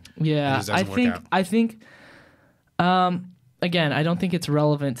previously. Yeah, I think again, I don't think it's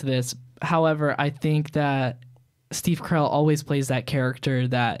relevant to this. However, I think that Steve Carell always plays that character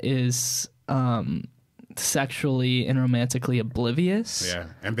that is sexually and romantically oblivious. Yeah,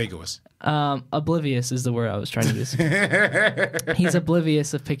 ambiguous. Oblivious is the word I was trying to use. He's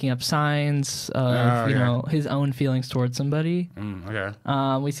oblivious of picking up signs of his own feelings towards somebody.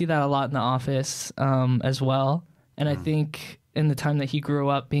 Okay. We see that a lot in The Office as well. And I think in the time that he grew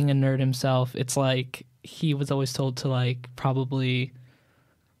up being a nerd himself, it's like he was always told to like probably,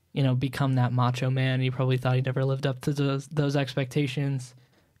 become that macho man. He probably thought he never lived up to those expectations.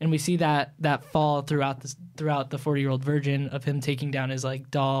 And we see that fall throughout the 40-Year-Old Virgin of him taking down his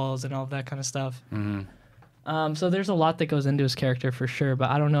like dolls and all of that kind of stuff. Mm-hmm. So there's a lot that goes into his character for sure, but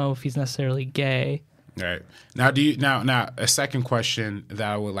I don't know if he's necessarily gay. Right. Now a second question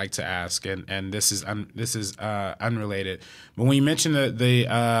that I would like to ask, and this is unrelated, but when you mention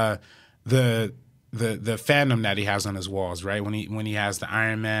the fandom that he has on his walls, right? When he has the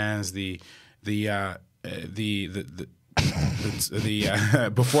Iron Mans, the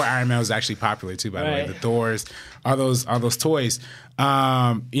before Iron Man was actually popular too, by the way, the Thors, all those toys.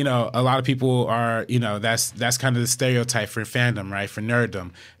 A lot of people are, that's kind of the stereotype for fandom, right? For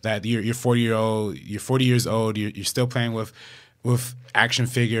nerddom, that you're 40 years old, you're still playing with action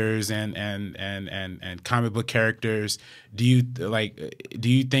figures and comic book characters. Do you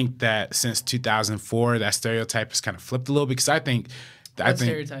think that since 2004 that stereotype has kind of flipped a little bit? Because I think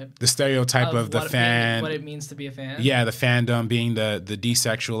the stereotype of the fan, what it means to be a fan. Yeah, the fandom being the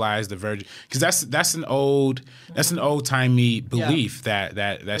desexualized, the virgin, because that's an old timey belief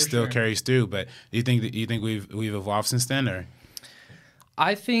that still carries through. But do you think we've evolved since then, or?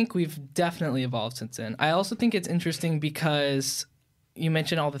 I think we've definitely evolved since then. I also think it's interesting because you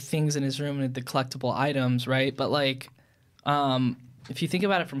mentioned all the things in his room and the collectible items, right? But like, if you think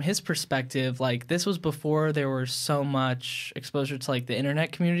about it from his perspective, like this was before there was so much exposure to like the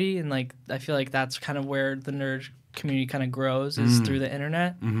internet community, and like I feel like that's kind of where the nerd community kind of grows is through the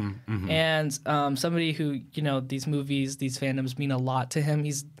internet. Mm-hmm, mm-hmm. And somebody who these movies, these fandoms mean a lot to him.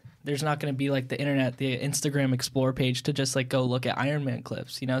 There's not going to be like the internet, the Instagram Explore page to just like go look at Iron Man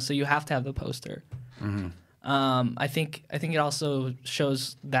clips, so you have to have the poster. Mm-hmm. I think it also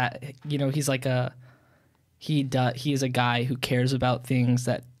shows that he's like he is a guy who cares about things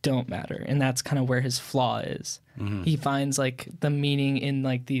that don't matter, and that's kind of where his flaw is. Mm-hmm. He finds like the meaning in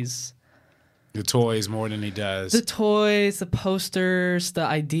like the toys more than he does. The toys, the posters, the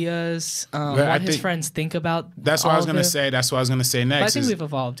ideas, what his friends think about. That's what I was going to say. That's what I was going to say next. But I think we've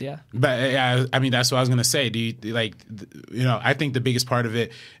evolved, yeah. But I mean, that's what I was going to say. Do you I think the biggest part of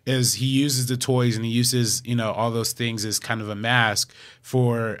it is he uses the toys and he uses all those things as kind of a mask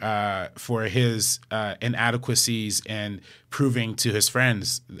for his inadequacies and proving to his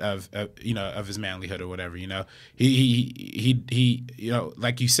friends of his manlyhood or whatever. He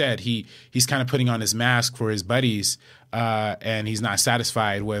like you said, he's kind of putting on his mask for his buddies and he's not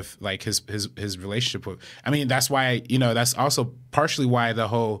satisfied with like his relationship with. I mean, that's why, you know, that's also partially why the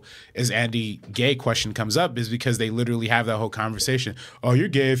whole "is Andy gay" question comes up, is because they literally have that whole conversation. Oh, you're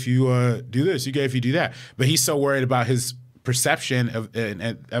gay if you do this. You're gay if you do that. But he's so worried about his perception of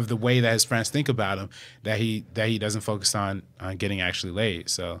the way that his friends think about him that he doesn't focus on getting actually laid.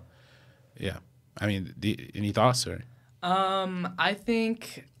 So, yeah. I mean, any thoughts or? I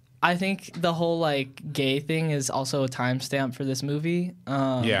think the whole like gay thing is also a timestamp for this movie.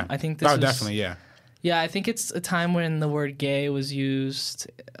 Yeah. I think this was, definitely, yeah. Yeah, I think it's a time when the word gay was used,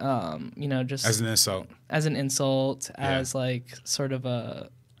 you know, just as an insult. As an insult, as like sort of a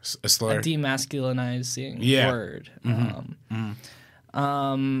slur. A demasculinizing word.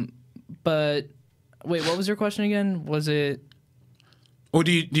 But wait, what was your question again? Was it? Or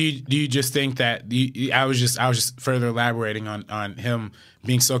do you just think that I was just further elaborating on him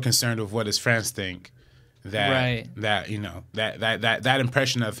being so concerned with what his friends think that you know that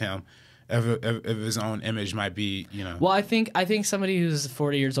impression of him of his own image might be, you know. Well, I think somebody who's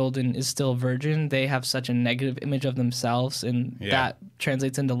 40 years old and is still a virgin, they have such a negative image of themselves, and that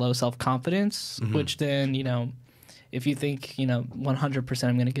translates into low self-confidence, which then, you know, if you think, you know, 100%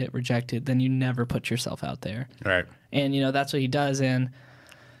 I'm going to get rejected, then you never put yourself out there. Right. And, you know, that's what he does. And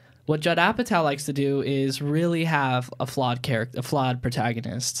what Judd Apatow likes to do is really have a flawed character, a flawed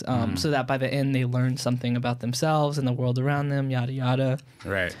protagonist, so that by the end they learn something about themselves and the world around them, yada, yada.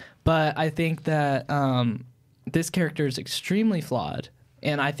 Right. But I think that this character is extremely flawed.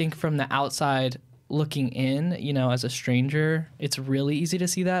 And I think from the outside looking in, you know, as a stranger, it's really easy to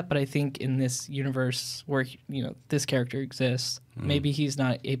see that. But I think in this universe where, you know, this character exists, maybe he's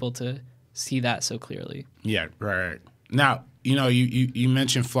not able to see that so clearly. Yeah, right. Now, you know, you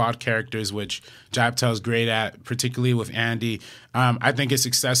mentioned flawed characters, which Judd Apatow's great at, particularly with Andy. I think it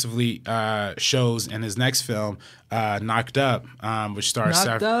successfully shows in his next film, Knocked Up, which stars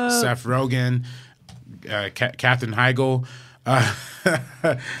Seth Rogen, Katherine Heigl.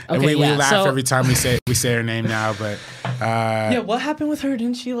 We laugh every time we say her name now, but what happened with her?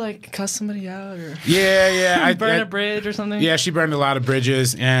 Didn't she like cuss somebody out or burn a bridge or something? Yeah, she burned a lot of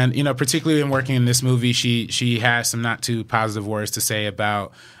bridges, and you know, particularly in working in this movie, she has some not too positive words to say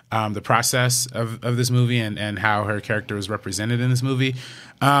about the process of this movie and how her character was represented in this movie.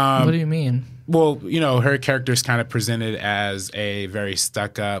 What do you mean? Well, you know, her character is kind of presented as a very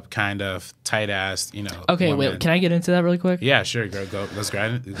stuck-up, kind of tight-ass, you know. Okay, woman. wait, can I get into that really quick? Yeah, sure. Go. Let's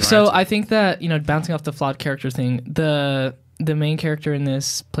grab it. So I think that, you know, bouncing off the flawed character thing, the main character in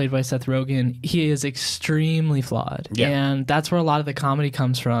this, played by Seth Rogen, he is extremely flawed. Yeah. And that's where a lot of the comedy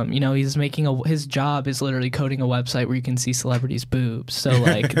comes from. You know, he's making his job is literally coding a website where you can see celebrities' boobs. So,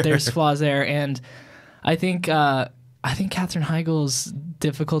 like, there's flaws there. And I think Katherine Heigl's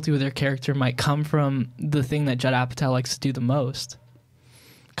difficulty with her character might come from the thing that Judd Apatow likes to do the most.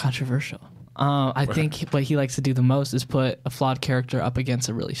 Controversial. I think what he likes to do the most is put a flawed character up against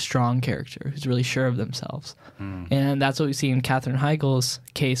a really strong character who's really sure of themselves. And that's what we see in Katherine Heigl's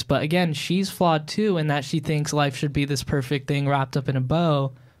case. But again, she's flawed too in that she thinks life should be this perfect thing wrapped up in a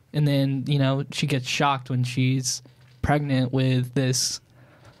bow. And then, you know, she gets shocked when she's pregnant with this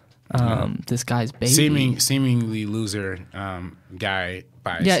this guy's baby. Seemingly loser guy.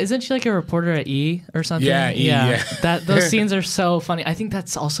 Bias. Yeah, isn't she like a reporter at E or something? Yeah. Those scenes are so funny. I think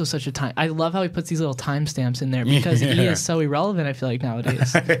that's also such a time. I love how he puts these little timestamps in there because E is so irrelevant, I feel like,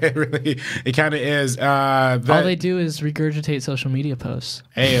 nowadays. It kind of is. All they do is regurgitate social media posts.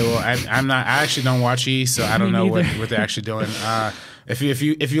 Hey, well, I actually don't watch E, so I don't know what they're actually doing. If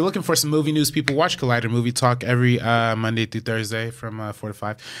you're looking for some movie news, people watch Collider Movie Talk every Monday through Thursday from 4 to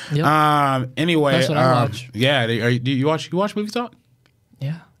 5. Yep. Anyway, that's what I watch. Yeah, do you watch Movie Talk?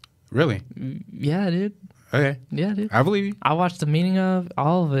 Yeah. Really? Yeah, dude. Okay. Yeah, dude. I believe you. I watched the meaning of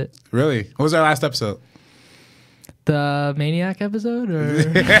all of it. Really? What was our last episode? The Maniac episode, or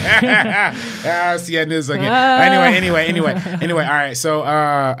see, I knew this again. Anyway. All right. So,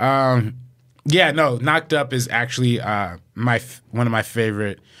 Knocked Up is actually one of my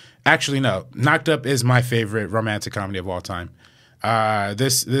favorite. Actually, no, Knocked Up is my favorite romantic comedy of all time.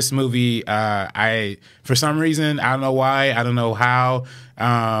 This movie, I for some reason, I don't know why, I don't know how.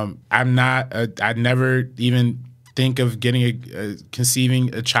 I'd never even think of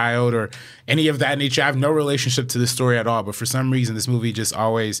conceiving a child or any of that nature. I have no relationship to this story at all, but for some reason, this movie just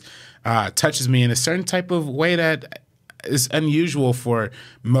always touches me in a certain type of way that is unusual for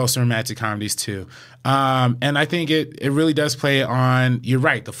most romantic comedies too. And I think it really does play on, you're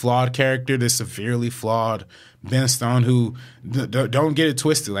right, the flawed character, the severely flawed Ben Stone, who don't get it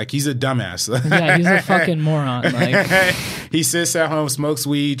twisted, like he's a dumbass. Yeah, he's a fucking moron. Like he sits at home, smokes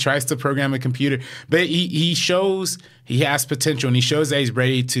weed, tries to program a computer, but he shows he has potential, and he shows that he's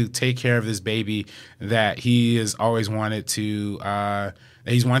ready to take care of this baby that he has always wanted to.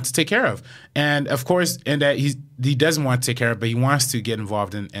 He's wanted to take care of, and of course, and that he doesn't want to take care of, but he wants to get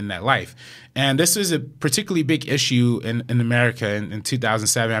involved in that life. And this is a particularly big issue in America in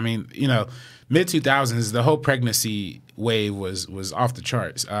 2007. I mean, mid 2000s, the whole pregnancy wave was off the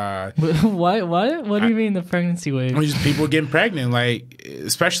charts. What do you mean the pregnancy wave? Just people getting pregnant, like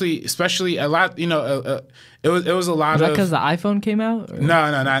especially a lot. It was a lot. Was that because the iPhone came out? Or?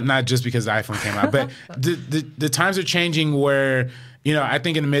 No, not just because the iPhone came out, but the times are changing where. I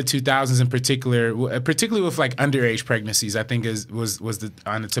think in the mid 2000s in particularly with like underage pregnancies, I think was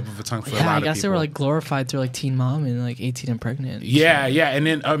on the tip of the tongue for a lot of people. Yeah, I guess they were like glorified through like Teen Mom and like 18 and Pregnant. Yeah, and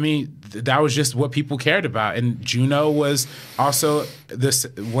then I mean that was just what people cared about. And Juno was also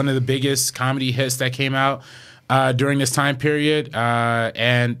one of the biggest comedy hits that came out during this time period.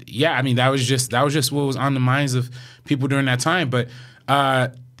 And yeah, I mean that was just what was on the minds of people during that time. But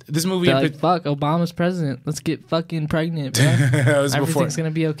this movie, fuck, Obama's president. Let's get fucking pregnant, bro. Everything's gonna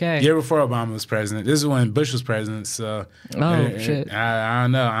be okay. Year before Obama was president. This is when Bush was president. So, shit. I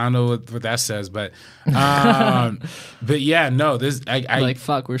don't know. I don't know what that says, but yeah, no. This I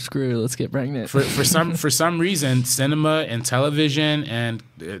fuck, we're screwed. Let's get pregnant. For some reason, cinema and television and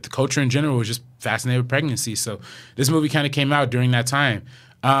the culture in general was just fascinated with pregnancy. So this movie kind of came out during that time.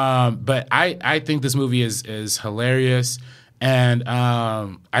 But I think this movie is hilarious. And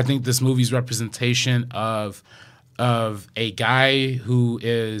I think this movie's representation of a guy who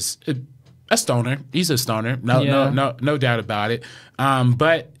is a stoner. He's a stoner, no doubt about it.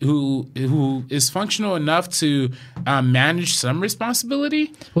 But who is functional enough to manage some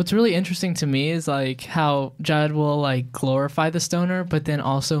responsibility. What's really interesting to me is like how Judd will like glorify the stoner, but then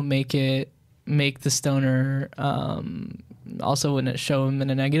also make the stoner also when it show him in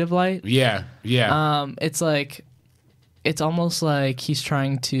a negative light. Yeah. It's like. It's almost like he's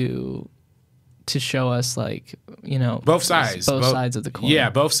trying to show us, like, both sides of the coin. Yeah,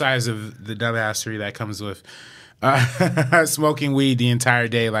 both sides of the dumbassery that comes with smoking weed the entire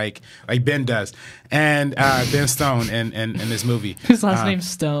day, like Ben does, and Ben Stone in this movie. His last name's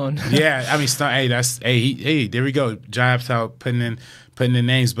Stone. Yeah, I mean Stone. Hey, there we go. Jobs out putting in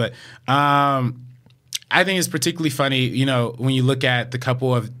names, but I think it's particularly funny, when you look at the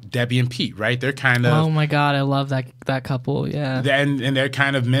couple of Debbie and Pete, right? They're kind of... Oh, my God. I love that couple, yeah. And they're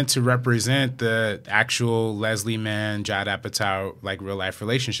kind of meant to represent the actual Leslie Mann, Judd Apatow, like, real-life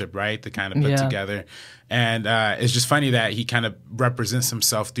relationship, right? To kind of put together. And it's just funny that he kind of represents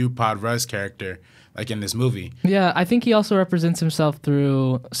himself through Pod Rudd's character, like, in this movie. Yeah, I think he also represents himself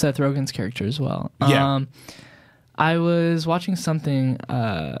through Seth Rogen's character as well. Yeah. I was watching something...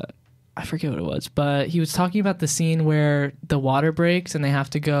 I forget what it was, but he was talking about the scene where the water breaks and they have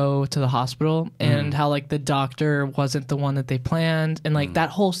to go to the hospital and how like the doctor wasn't the one that they planned. And like that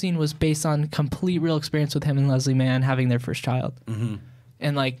whole scene was based on complete real experience with him and Leslie Mann having their first child. Mm-hmm.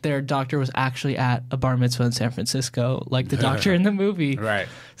 And like their doctor was actually at a bar mitzvah in San Francisco, like the doctor in the movie. Right.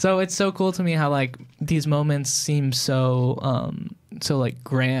 So it's so cool to me how like these moments seem so like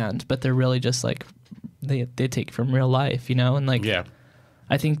grand, but they're really just like they take from real life, and like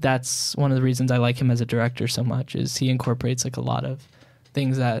I think that's one of the reasons I like him as a director so much is he incorporates like a lot of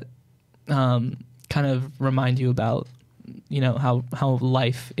things that kind of remind you about, how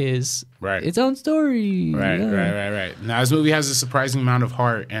life is its own story. Right. Now, this movie has a surprising amount of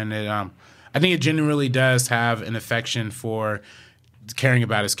heart, and it, I think it genuinely does have an affection for caring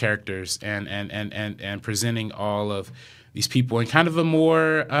about his characters and presenting all of these people in kind of a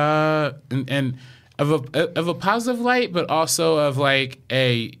more of a positive light, but also of like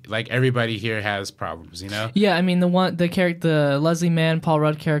everybody here has problems, Yeah, I mean the Leslie Mann, Paul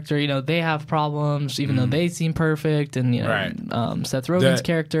Rudd character, they have problems even though they seem perfect, and Seth Rogen's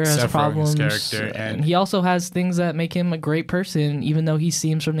character has problems, and he also has things that make him a great person, even though he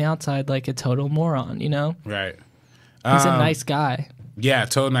seems from the outside like a total moron, Right. He's a nice guy. Yeah,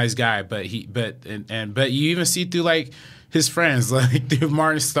 total nice guy, but you even see through like his friends, like through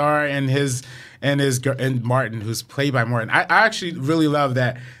Martin Starr and Martin, who's played by Martin. I actually really love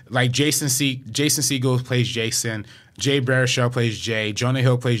that. Like Jason Segel plays Jason, Jay Baruchel plays Jay, Jonah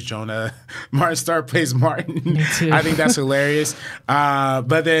Hill plays Jonah, Martin Starr plays Martin. Me too. I think that's hilarious.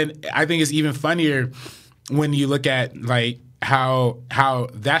 But then I think it's even funnier when you look at like how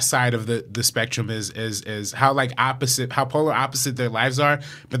that side of the spectrum is how like opposite, how polar opposite their lives are,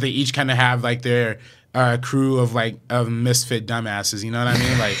 but they each kind of have like their crew of misfit dumbasses. You know what I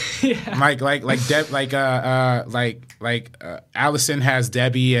mean? Allison has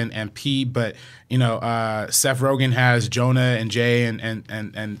Debbie and Pete, but Seth Rogen has Jonah and Jay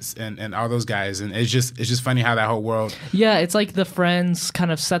and all those guys, and it's just funny how that whole world. Yeah, it's like the friends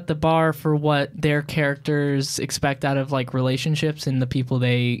kind of set the bar for what their characters expect out of like relationships and the people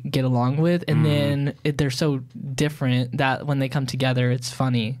they get along with, and then they're so different that when they come together, it's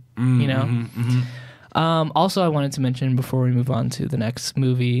funny. Also, I wanted to mention before we move on to the next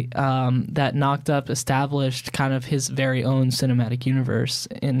movie that Knocked Up established kind of his very own cinematic universe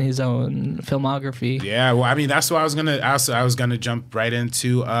in his own filmography. Yeah, well, I mean, that's what I was gonna jump right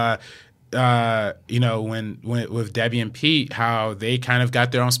into. When with Debbie and Pete, how they kind of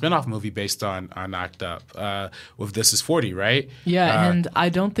got their own spinoff movie based on Knocked Up with This Is 40, right? Yeah, and I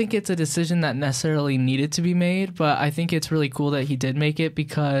don't think it's a decision that necessarily needed to be made, but I think it's really cool that he did make it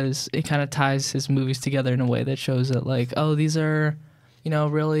because it kind of ties his movies together in a way that shows that, like, oh, these are,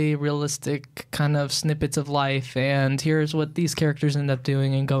 really realistic kind of snippets of life, and here's what these characters end up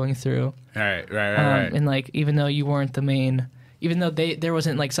doing and going through. Right. And, like, even though you weren't the main... Even though there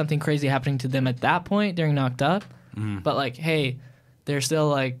wasn't like something crazy happening to them at that point during Knocked Up, but like, hey, there's still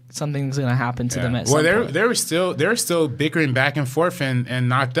like something's gonna happen to them at some point. They were still bickering back and forth and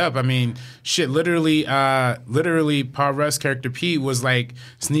Knocked Up. I mean, shit, literally Paul Rudd's character Pete was like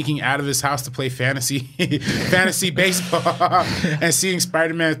sneaking out of his house to play fantasy baseball and seeing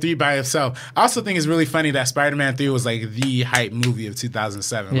Spider-Man 3 by himself. I also think it's really funny that Spider-Man 3 was like the hype movie of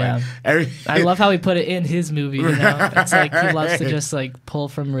 2007. Yeah, I love how he put it in his movie. It's like he loves to just like pull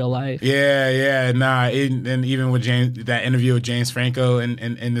from real life. Yeah, nah, and even with that interview with James Franco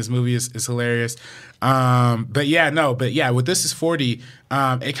in this movie is hilarious. But with This Is 40,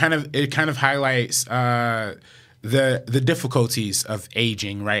 it kind of highlights the difficulties of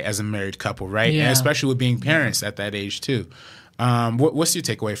aging, right, as a married couple, right? Yeah. And especially with being parents at that age too. What's your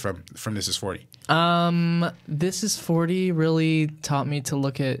takeaway from This Is 40? This Is 40 really taught me to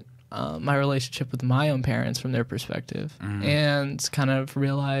look at my relationship with my own parents from their perspective and kind of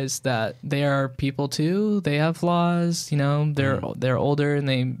realize that they are people too. They have flaws, they're older and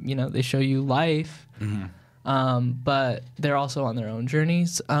they show you life. But they're also on their own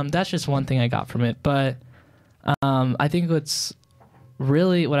journeys. That's just one thing I got from it. But I think what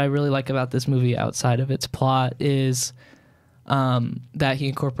I really like about this movie outside of its plot is that he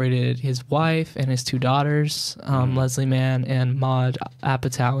incorporated his wife and his two daughters, Leslie Mann and Maude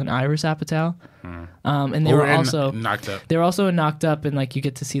Apatow and Iris Apatow. And they were also Knocked Up. They were also in Knocked Up, and like you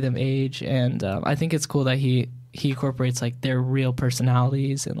get to see them age. And I think it's cool that he incorporates like their real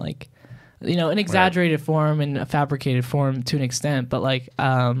personalities and like an exaggerated form and a fabricated form to an extent, but like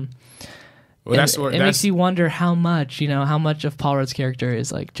it makes you wonder how much of Paul Rudd's character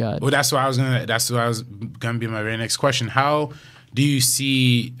is like Judd. Well, that's what I was gonna be my very next question. How do you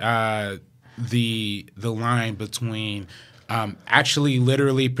see the line between actually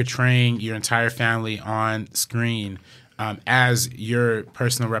literally portraying your entire family on screen as your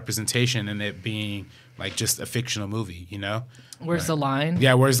personal representation and it being like just a fictional movie, Where's the line?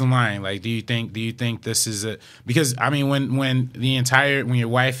 Yeah, where's the line? Like, do you think this is because I mean, when your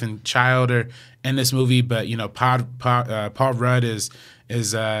wife and child are in this movie, but Paul Rudd is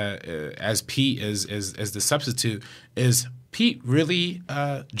as Pete is the substitute. Is Pete really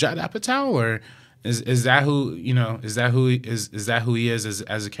Judd Apatow, or is that who he is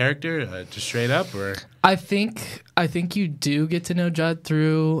as a character, just straight up, or? I think you do get to know Judd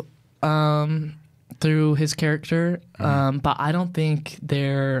through his character, but I don't think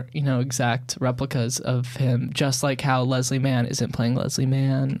they're exact replicas of him. Just like how Leslie Mann isn't playing Leslie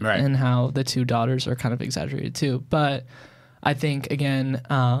Mann, right, and how the two daughters are kind of exaggerated too. But I think again,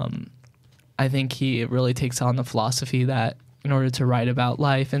 I think he really takes on the philosophy that in order to write about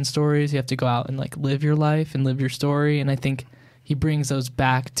life and stories, you have to go out and like live your life and live your story. And I think he brings those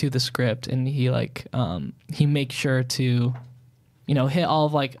back to the script, and he makes sure to hit all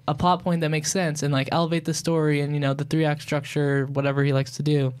of like a plot point that makes sense and like elevate the story and the 3-act structure, whatever he likes to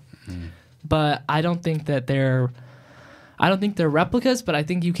do. But I don't think they're replicas, but I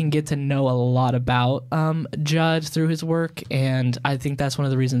think you can get to know a lot about Judd through his work, and I think that's one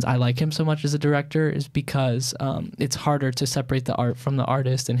of the reasons I like him so much as a director, is because it's harder to separate the art from the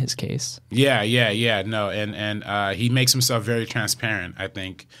artist in his case. Yeah. No, and he makes himself very transparent, I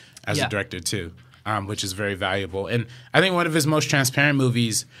think, as a director too. Which is very valuable, and I think one of his most transparent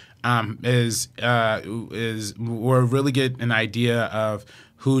movies is where really get an idea of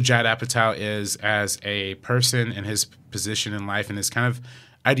who Judd Apatow is as a person and his position in life and his kind of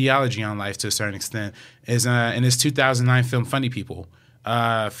ideology on life to a certain extent is in his 2009 film Funny People,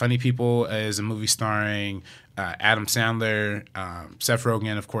 Funny People is a movie starring Adam Sandler, Seth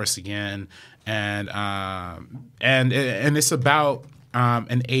Rogen, of course, again, and it's about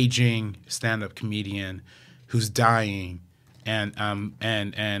an aging stand-up comedian who's dying and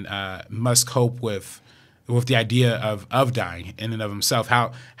must cope with the idea of dying in and of himself.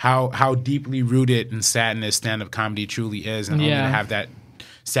 How deeply rooted in sadness stand-up comedy truly is, and only to have that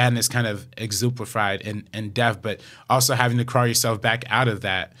sadness kind of exemplified in death, but also having to crawl yourself back out of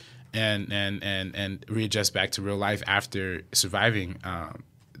that and readjust back to real life after surviving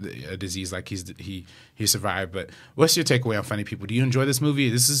a disease like he survived. But what's your takeaway on Funny People? Do you enjoy this movie?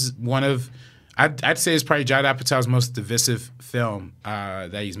 This is one of, I'd say it's probably Judd Apatow's most divisive film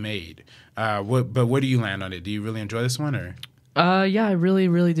that he's made. But where do you land on it? Do you really enjoy this one, or? Yeah, I really,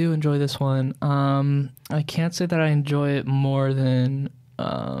 really do enjoy this one. I can't say that I enjoy it more than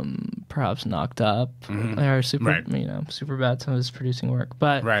perhaps Knocked Up or Superbad, some of his producing work.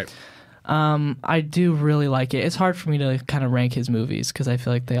 But I do really like it. It's hard for me to kind of rank his movies because I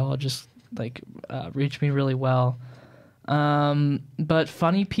feel like they all just reach me really well. But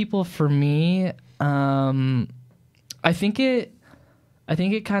Funny People for me, I think it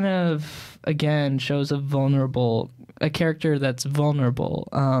kind of again shows a character that's vulnerable,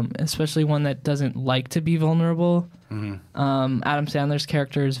 especially one that doesn't like to be vulnerable. Adam Sandler's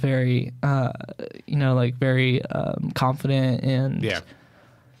character is very, very confident, and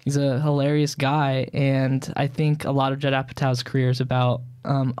he's a hilarious guy. And I think a lot of Judd Apatow's career is about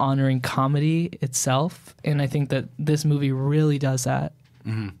honoring comedy itself, and I think that this movie really does that.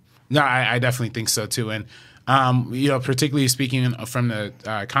 No, I definitely think so too. And particularly speaking from the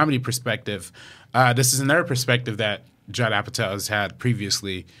comedy perspective, this is another perspective that Judd Apatow has had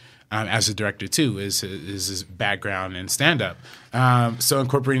previously as a director too, is his background in stand-up. So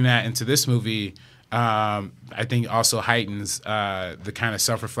incorporating that into this movie, I think also heightens the kind of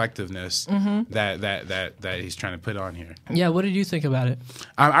self-reflectiveness that he's trying to put on here. Yeah, what did you think about it?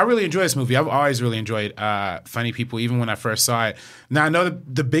 I really enjoy this movie. I've always really enjoyed Funny People, even when I first saw it. Now I know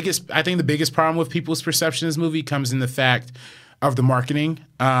the biggest problem with people's perception of this movie comes in the fact of the marketing.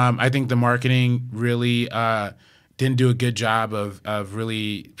 I think the marketing really didn't do a good job of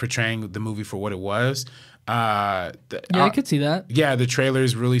really portraying the movie for what it was. I could see that. Yeah, the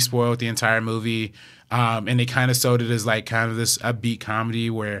trailers really spoiled the entire movie, and they kind of sold it as like kind of this upbeat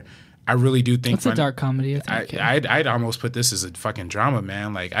comedy where I really do think it's a dark comedy. I'd almost put this as a fucking drama,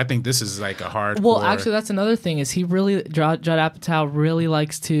 man. Like I think this is like a hardcore. Well, actually, that's another thing is Judd Apatow really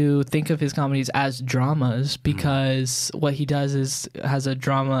likes to think of his comedies as dramas because what he does is has a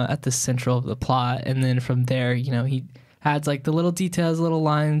drama at the central of the plot, and then from there, he adds like the little details, little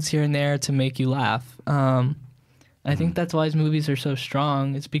lines here and there to make you laugh. I think that's why his movies are so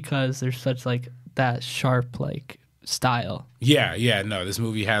strong. It's because there's such like that sharp like style. Yeah. No, this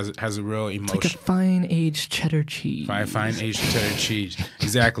movie has a real emotion. It's like a fine aged cheddar cheese. Fine aged cheddar cheese.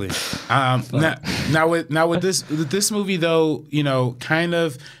 Exactly. Now with this movie though, kind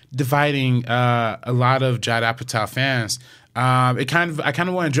of dividing a lot of Judd Apatow fans. I kind of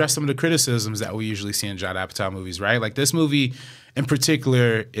want to address some of the criticisms that we usually see in Judd Apatow movies, right? Like this movie in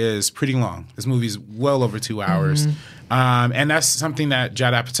particular is pretty long. This movie is well over 2 hours. And that's something that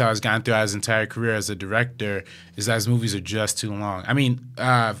Judd Apatow has gone throughout his entire career as a director, is that his movies are just too long. I mean,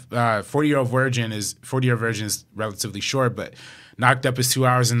 40-Year-Old Virgin is relatively short, but Knocked Up is 2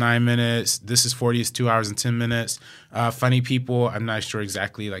 hours and 9 minutes. This is 40 is 2 hours and 10 minutes. Funny People, I'm not sure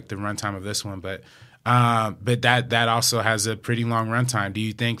exactly like the runtime of this one, but that also has a pretty long runtime. Do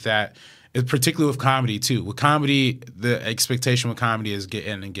you think that, particularly with comedy too, with comedy, the expectation with comedy is get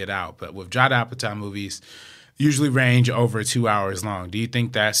in and get out, but with Judd Apatow movies, usually range over 2 hours long. Do you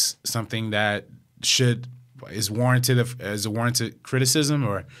think that's something that is a warranted criticism,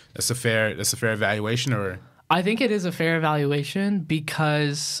 or that's a fair evaluation, or? I think it is a fair evaluation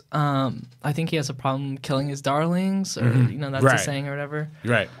because I think he has a problem killing his darlings, or that's a saying or whatever.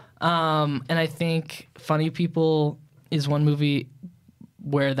 Right. And I think Funny People is one movie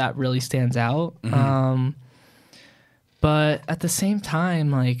where that really stands out. But at the same time,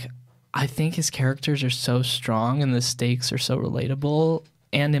 like, I think his characters are so strong and the stakes are so relatable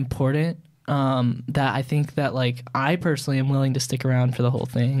and important that I think that, like, I personally am willing to stick around for the whole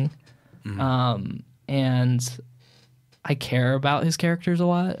thing. And I care about his characters a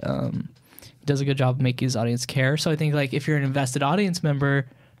lot. He does a good job of making his audience care. So I think, like, if you're an invested audience member,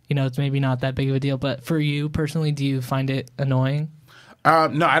 it's maybe not that big of a deal. But for you personally, do you find it annoying?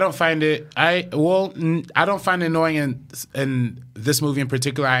 No, I don't find it. I don't find it annoying in this movie in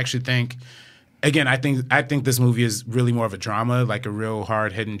particular. I actually think again, I think this movie is really more of a drama, like a real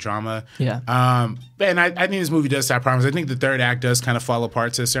hard hitting drama. Yeah. And I think this movie does have problems. I think the third act does kind of fall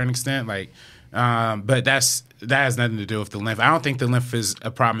apart to a certain extent. Like, but that has nothing to do with the length. I don't think the length is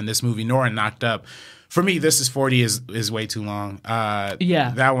a problem in this movie, nor in Knocked Up. For me, This Is 40 is way too long.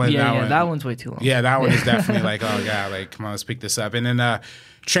 Yeah. That one. That one's way too long. Yeah, that one is definitely like, oh god, like come on, let's pick this up. And then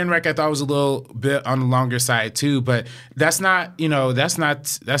Trainwreck I thought was a little bit on the longer side too, but that's not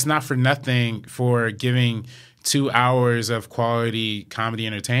for nothing for giving 2 hours of quality comedy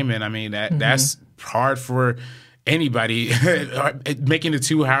entertainment. I mean that's hard for anybody. Making a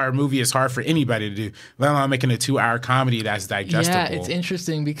 2-hour movie is hard for anybody to do, let alone making a 2-hour comedy that's digestible. Yeah, it's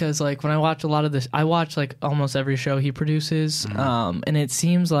interesting because like when I watch a lot of this, I watch like almost every show he produces, and it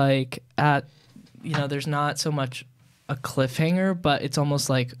seems like there's not so much a cliffhanger, but it's almost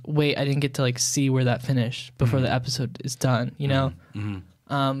like, wait, I didn't get to like see where that finished before the episode is done, you know?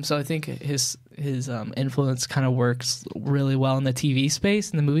 So I think his influence kind of works really well in the TV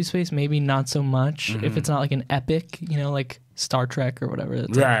space. In the movie space, maybe not so much if it's not like an epic, like Star Trek or whatever.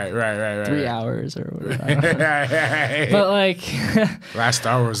 That's right. 3 hours or whatever. But like last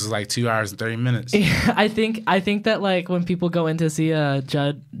Star Wars is like 2 hours and 30 minutes. Yeah, I think that like when people go in to see a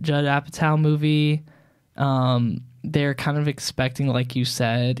Judd Apatow movie, they're kind of expecting, like you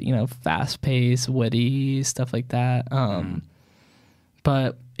said, fast paced, witty stuff like that.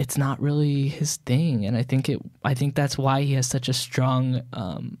 But it's not really his thing, and I think that's why he has such a strong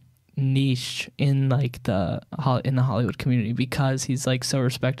niche in like the Hollywood community, because he's like so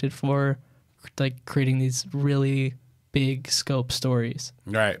respected for like creating these really big scope stories.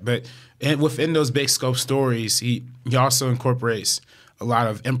 Right, but within those big scope stories, he also incorporates a lot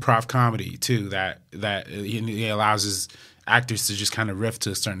of improv comedy too. That he allows his actors to just kind of riff to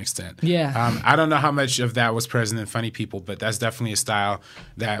a certain extent. Yeah. I don't know how much of that was present in Funny People, but that's definitely a style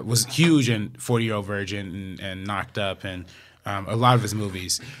that was huge in 40-Year-Old Virgin and Knocked Up and a lot of his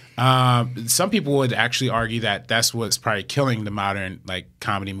movies. Some people would actually argue that that's what's probably killing the modern like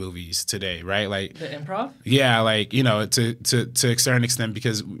comedy movies today, right? Like the improv? Yeah, like, to a certain extent,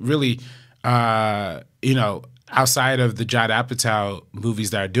 because really, outside of the Judd Apatow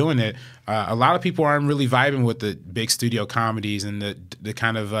movies that are doing it, a lot of people aren't really vibing with the big studio comedies and the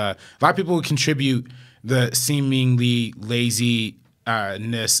kind of a lot of people would contribute the seemingly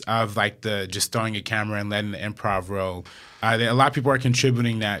laziness of like the just throwing a camera and letting the improv roll. A lot of people are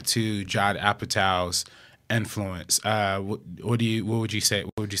contributing that to Judd Apatow's influence. What would you say?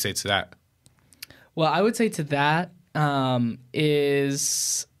 What would you say to that? Well, I would say to that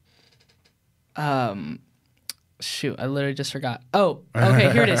is. Shoot, I literally just forgot. Oh,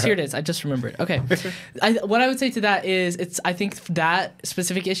 okay, here it is. I just remembered. Okay. What I would say to that is I think that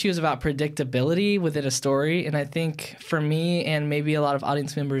specific issue is about predictability within a story. And I think for me and maybe a lot of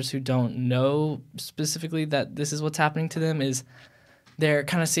audience members who don't know specifically that this is what's happening to them is they're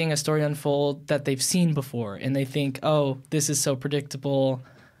kind of seeing a story unfold that they've seen before. And they think, oh, this is so predictable.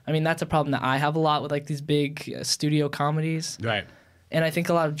 I mean, that's a problem that I have a lot with like these big studio comedies. Right. And I think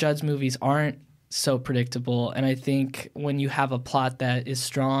a lot of Judd's movies aren't so predictable, and I think when you have a plot that is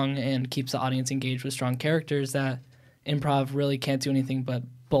strong and keeps the audience engaged with strong characters, that improv really can't do anything but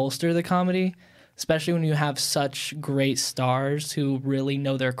bolster the comedy, especially when you have such great stars who really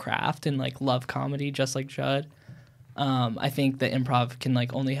know their craft and like love comedy just like Judd. I think that improv can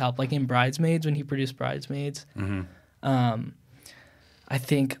like only help, like in Bridesmaids, when he produced Bridesmaids. I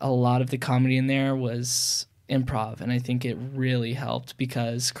think a lot of the comedy in there was improv, and I think it really helped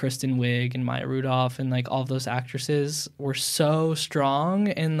because Kristen Wiig and Maya Rudolph and like all of those actresses were so strong,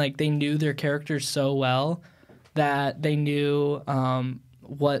 and like they knew their characters so well that they knew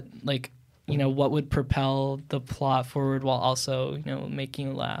what would propel the plot forward while also making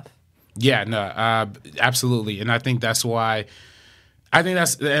you laugh. Yeah, no, absolutely, and I think that's why. I think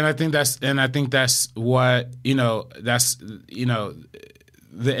that's what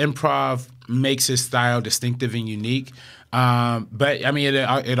the improv makes his style distinctive and unique. But I mean,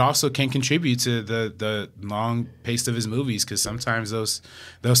 it also can contribute to the long pace of his movies, because sometimes those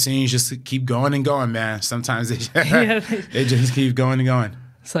scenes just keep going and going, man. Sometimes they just keep going and going.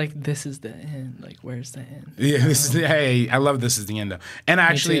 It's like, this is the end. Like, where's the end? Yeah, hey, I love This Is the End though. And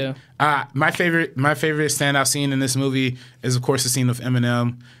actually, my favorite standout scene in this movie is, of course, the scene with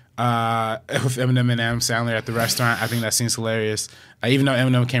Eminem. With Eminem and Adam Sandler at the restaurant. I think that scene's hilarious. Even though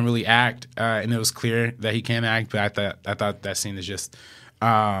Eminem can't really act, and it was clear that he can't act, but I thought that scene is just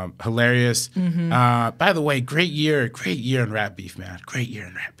hilarious. By the way, great year in rap beef, man. Great year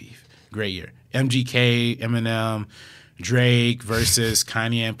in rap beef. Great year. MGK, Eminem, Drake versus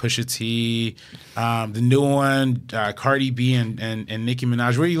Kanye and Pusha T. The new one, Cardi B and Nicki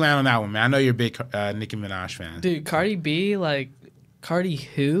Minaj. Where you land on that one, man? I know you're a big Nicki Minaj fan. Dude, Cardi B, like, Cardi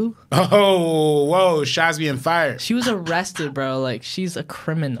who? Oh, whoa, shots being fired. She was arrested, bro. Like, she's a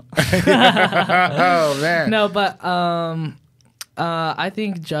criminal. Oh, man. No, but I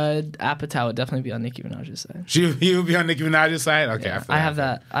think Judd Apatow would definitely be on Nicki Minaj's side. He would be on Nicki Minaj's side? Okay, yeah, I have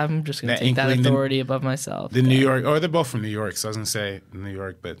that. I'm just going to take that authority above myself. The New York, or they're both from New York, so I was going to say New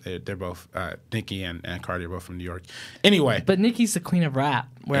York, but they're both, Nicki and Cardi are both from New York. Anyway. But Nicki's the queen of rap,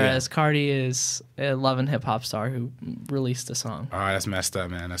 whereas Cardi is a love and hip hop star who released a song. Oh, that's messed up,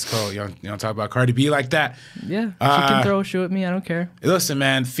 man. That's cool. You don't talk about Cardi B like that. Yeah, she can throw a shoe at me. I don't care. Listen,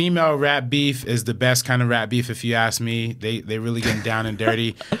 man, female rap beef is the best kind of rap beef, if you ask me. They really getting down and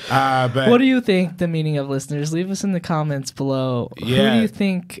dirty. But what do you think the meaning of, listeners? Leave us in the comments below. Yeah. Who do you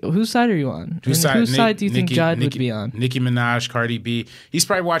think? Whose side are you on? Whose side do you think Judd would be on? Nicki Minaj, Cardi B. He's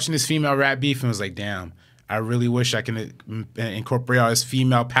probably watching this female rap beef and was like, "Damn, I really wish I could incorporate all this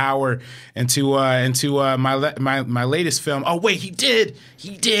female power into my latest film." Oh wait, he did,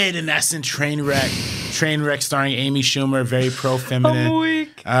 and that's in Trainwreck, starring Amy Schumer, very pro feminine. I'm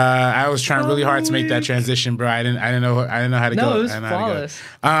weak. I was trying really hard to make that transition, bro. I didn't know how to go. No, it was flawless.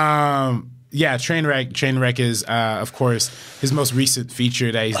 Yeah, Trainwreck is, of course, his most recent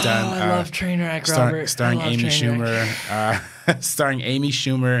feature that he's done. I love Trainwreck, Robert. Starring Amy Schumer. Starring Amy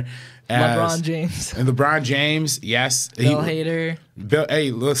Schumer. LeBron James. And LeBron James, yes. Bill Hader.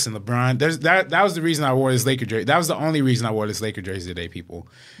 Hey, listen, LeBron. That was the reason I wore this Laker jersey. That was the only reason I wore this Laker jersey today, people.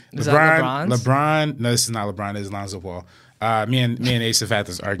 Is that LeBron's? LeBron. No, this is not LeBron. This is Lonzo Ball. Me and Ace have had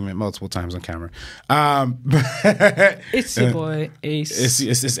this argument multiple times on camera. It's your boy Ace.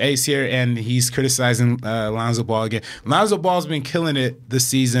 It's Ace here, and he's criticizing Lonzo Ball again. Lonzo Ball's been killing it this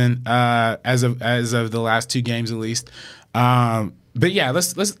season, as of the last 2 games at least. But yeah,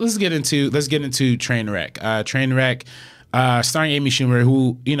 let's get into Trainwreck. Trainwreck, starring Amy Schumer,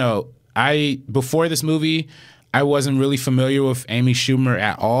 who, you know, before this movie, I wasn't really familiar with Amy Schumer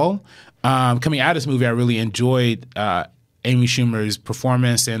at all. Coming out of this movie, I really enjoyed Amy Schumer's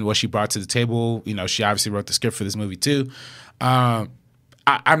performance and what she brought to the table. You know, she obviously wrote the script for this movie too. I'm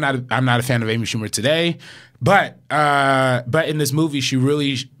not a fan of Amy Schumer today, but in this movie, she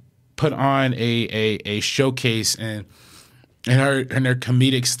really put on a showcase in her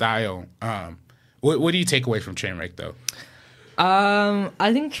comedic style. What do you take away from Trainwreck, though?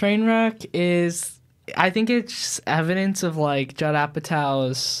 I think Trainwreck is. I think it's evidence of like Judd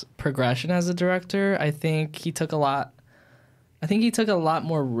Apatow's progression as a director. I think he took a lot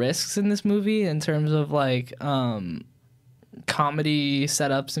more risks in this movie in terms of like comedy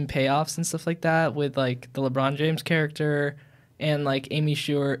setups and payoffs and stuff like that, with like the LeBron James character and like Amy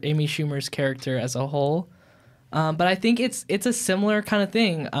Schumer's character as a whole. But I think it's a similar kind of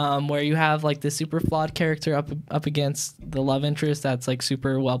thing where you have like the super flawed character up against the love interest that's like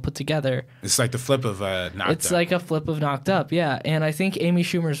super well put together. It's like the flip of Knocked Up. It's like a flip of Knocked Up, yeah. And I think Amy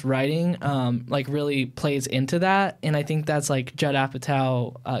Schumer's writing like really plays into that, and I think that's like Judd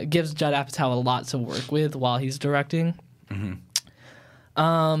Apatow gives Judd Apatow a lot to work with while he's directing. Mm-hmm.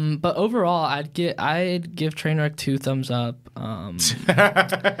 But overall, I'd give Trainwreck 2 thumbs up.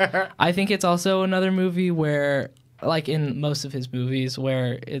 I think it's also another movie where, like in most of his movies,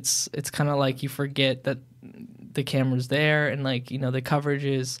 where it's kind of like you forget that the camera's there, and like, you know, the coverage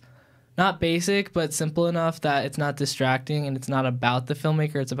is not basic but simple enough that it's not distracting, and it's not about the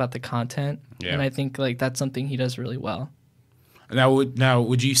filmmaker, it's about the content. Yeah. And I think like that's something he does really well. Now,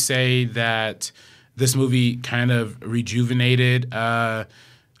 would you say that this movie kind of rejuvenated Judd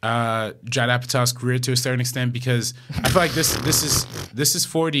Apatow's career to a certain extent? Because I feel like this is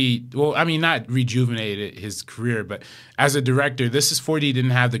 4D. Well, I mean, not rejuvenated his career, but as a director, this is 4D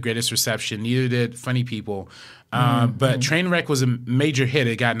didn't have the greatest reception. Neither did Funny People. But Trainwreck was a major hit.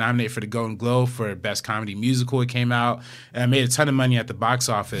 It got nominated for the Golden Globe for Best Comedy Musical. It came out and made a ton of money at the box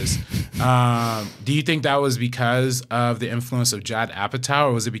office. Do you think that was because of the influence of Judd Apatow,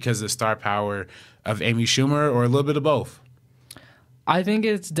 or was it because of the star power of Amy Schumer, or a little bit of both? I think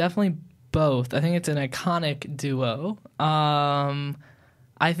it's definitely both. I think it's an iconic duo. I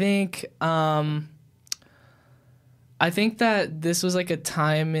think that this was like a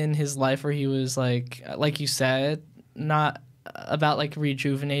time in his life where he was like you said, not about like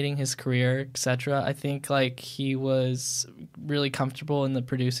rejuvenating his career, etc. I think like he was really comfortable in the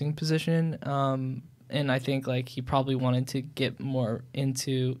producing position, and I think like he probably wanted to get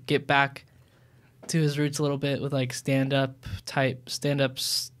back to his roots a little bit with like stand-up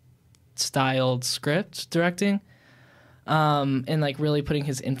styled script directing, and like really putting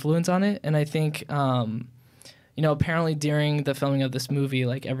his influence on it. And I think you apparently during the filming of this movie,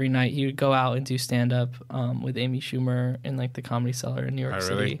 like every night he would go out and do stand up with Amy Schumer in like the Comedy Cellar in New York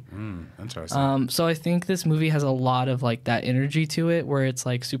City. Interesting. So I think this movie has a lot of like that energy to it, where it's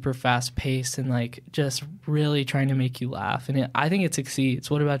like super fast paced and like just really trying to make you laugh, and I think it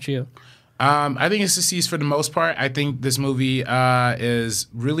succeeds. What about you? I think it succeeds for the most part. I think this movie is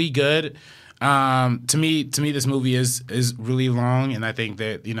really good. To me, this movie is really long, and I think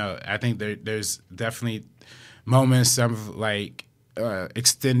that there's definitely moments of like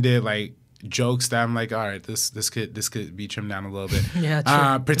extended like jokes that I'm like, all right, this could be trimmed down a little bit. Yeah,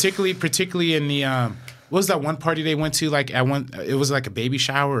 true. Particularly in the what was that one party they went to? Like it was like a baby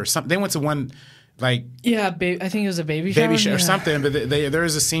shower or something. They went to one. Like I think it was a baby shower or something, but there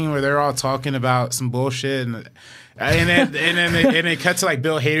was a scene where they're all talking about some bullshit, and then it cut to like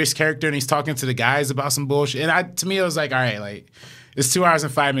Bill Hader's character, and he's talking to the guys about some bullshit, and to me it was like, all right, like it's 2 hours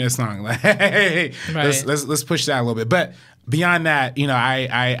and 5 minutes long, like hey, right. let's push that a little bit. But beyond that,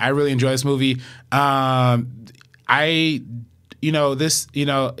 I really enjoy this movie.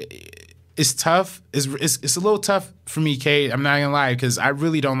 It's tough. It's a little tough for me, Kate. I'm not gonna lie, because I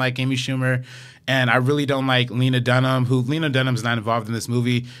really don't like Amy Schumer. And I really don't like Lena Dunham, Lena Dunham's not involved in this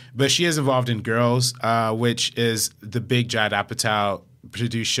movie, but she is involved in Girls, which is the big Judd Apatow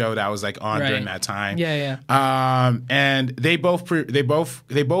produced show that was like on during that time. Yeah. And they both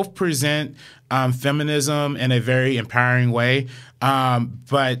present feminism in a very empowering way,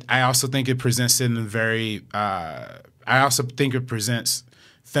 but I also think it presents it in a very. I also think it presents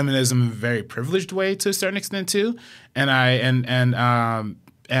feminism in a very privileged way to a certain extent too, and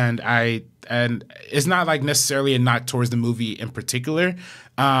it's not like necessarily a knock towards the movie in particular.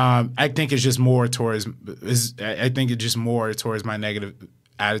 I think it's just more towards my negative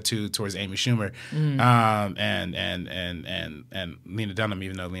attitude towards Amy Schumer and Lena Dunham,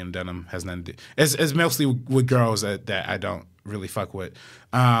 even though Lena Dunham has nothing to do. It's mostly with Girls that I don't really fuck with.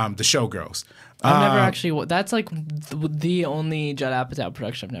 The show Girls. I've never actually. That's like the only Judd Apatow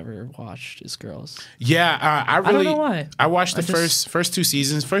production I've never watched is Girls. Yeah, I don't know why. I watched the first 2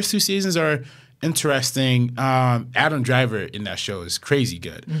 seasons. First 2 seasons are interesting. Adam Driver in that show is crazy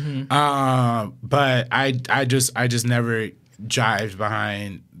good. But I just never jived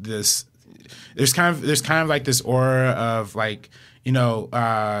behind this. There's kind of like this aura of like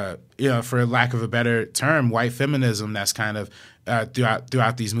for lack of a better term, white feminism that's kind of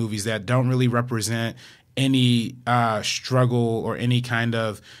throughout these movies that don't really represent any struggle or any kind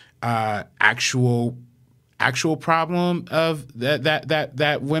of actual problem of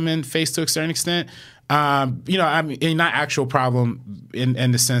that women face to a certain extent. I mean, not actual problem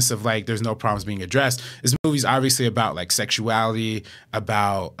in the sense of like there's no problems being addressed. This movie's obviously about like sexuality,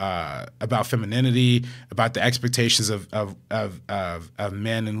 about femininity, about the expectations of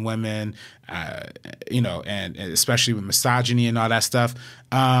men and women, and especially with misogyny and all that stuff,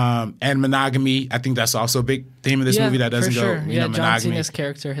 and monogamy. I think that's also a big theme of this movie that doesn't go. John monogamy. Cena's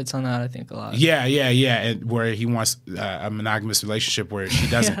character hits on that, I think, a lot. Yeah, and where he wants a monogamous relationship where she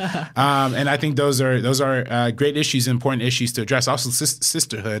doesn't. And I think those are great issues, important issues to address. Also,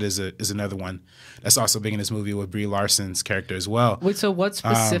 sisterhood is another one that's also big in this movie with Brie Larson's character as well. Wait, so what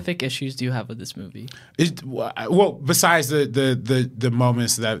specific issues do you have with this movie? Well, besides the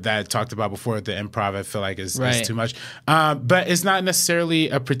moments that I talked about before, the improv, I feel like is too much. But it's not necessarily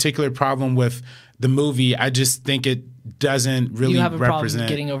a particular problem with the movie. I just think it doesn't really represent. You have a problem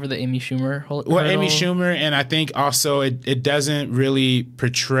getting over the Amy Schumer hurdle? Amy Schumer, and I think also it doesn't really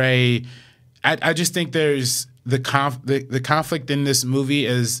portray. I just think there's the conflict in this movie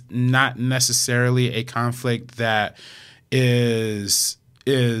is not necessarily a conflict that is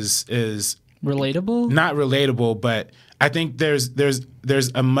relatable. Not relatable, but I think there's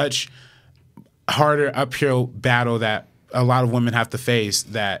a much harder uphill battle that a lot of women have to face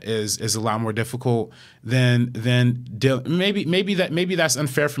that is a lot more difficult than maybe that's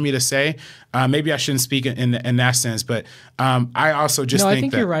unfair for me to say. Maybe I shouldn't speak in that sense, but I also just think I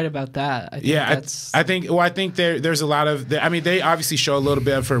think you're right about that. I think there's a lot of I mean, they obviously show a little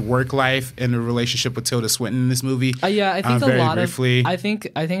bit of her work life and the relationship with Tilda Swinton in this movie. I think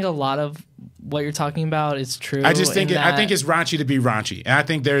I think a lot of what you're talking about is true. I just think I think it's raunchy to be raunchy, and I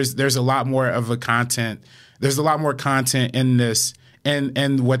think there's a lot more of a content. There's a lot more content in this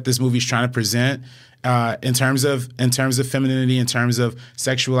and what this movie's trying to present in terms of femininity, in terms of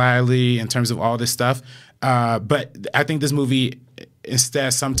sexuality, in terms of all this stuff. But I think this movie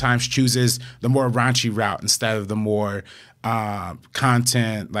instead sometimes chooses the more raunchy route instead of the more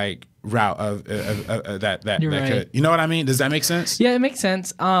content, like route of that You're right. could, you know what I mean? Does that make sense? Yeah, it makes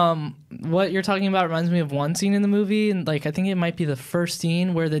sense. What you're talking about reminds me of one scene in the movie, and like I think it might be the first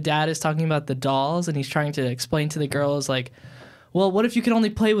scene where the dad is talking about the dolls, and he's trying to explain to the girls like, well, what if you could only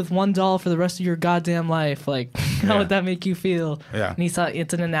play with one doll for the rest of your goddamn life? Like, how would that make you feel? Yeah. And he thought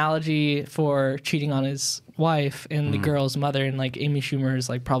it's an analogy for cheating on his wife and the girl's mother, and like Amy Schumer is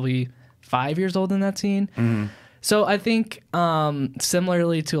like probably 5 years old in that scene. Mm-hmm. So I think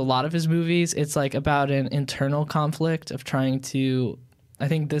similarly to a lot of his movies, it's like about an internal conflict of trying to. I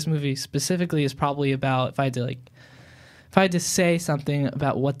think this movie specifically is probably about if I had to say something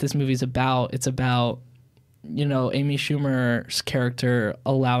about what this movie's about, it's about, you know, Amy Schumer's character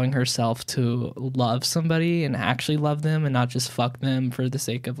allowing herself to love somebody and actually love them and not just fuck them for the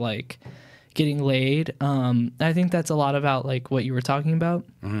sake of like getting laid. I think that's a lot about like what you were talking about.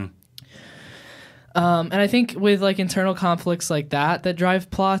 Mm-hmm. And I think with like internal conflicts like that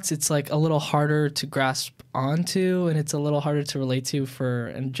drive plots, it's like a little harder to grasp onto, and it's a little harder to relate to for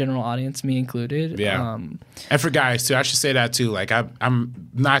a general audience, me included. Yeah. And for guys too, I should say that too. Like I'm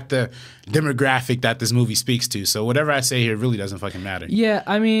not the demographic that this movie speaks to, so whatever I say here really doesn't fucking matter. Yeah,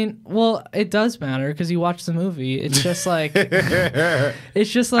 I mean, well, it does matter because you watch the movie. It's just like, I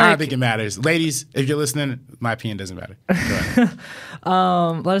don't think it matters. Ladies, if you're listening, my opinion doesn't matter.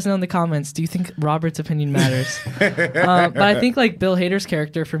 Let us know in the comments. Do you think Robert's opinion matters? But I think like Bill Hader's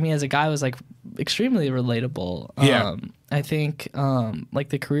character for me as a guy was like extremely relatable. Yeah. I think like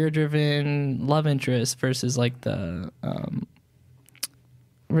the career-driven love interest versus like the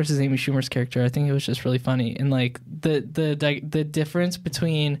versus Amy Schumer's character. I think it was just really funny, and like the difference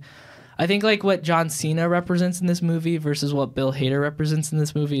between. I think like what John Cena represents in this movie versus what Bill Hader represents in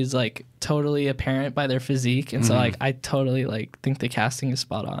this movie is like totally apparent by their physique, and so like I totally like think the casting is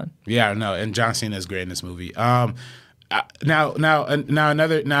spot on. Yeah, no, and John Cena is great in this movie. Now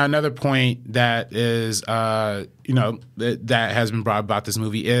another point that is you know that has been brought about this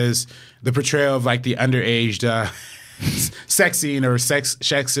movie is the portrayal of like the underage sex scene or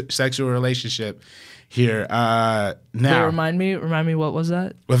sexual relationship here. Now, wait, remind me, what was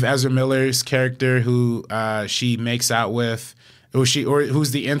that? With Ezra Miller's character, who she makes out with, who's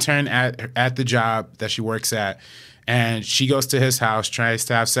the intern at the job that she works at, and she goes to his house, tries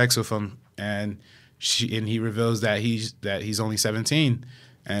to have sex with him, and he reveals that he's only 17,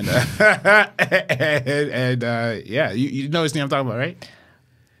 and yeah, you know his name I'm talking about, right?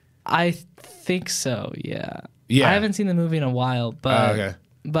 I think so. Yeah. Yeah. I haven't seen the movie in a while, but. Okay.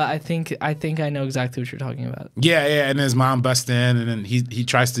 But I think I know exactly what you're talking about. Yeah, and his mom busts in, and then he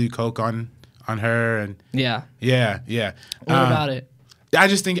tries to do coke on her, and yeah. What about it? I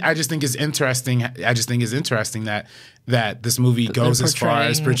just think it's interesting. I just think it's interesting that this movie goes as far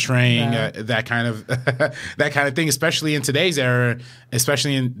as portraying that kind of that kind of thing, especially in today's era,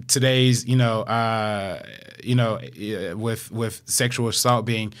 especially in today's with sexual assault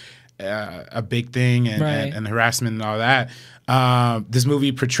being a big thing and harassment and all that. This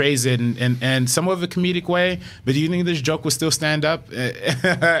movie portrays it in somewhat of a comedic way, but do you think this joke would still stand up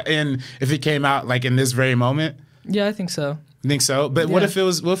and if it came out like in this very moment? Yeah, I think so. You think so? But what if it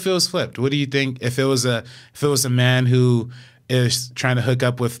was flipped? What do you think if it was a man who is trying to hook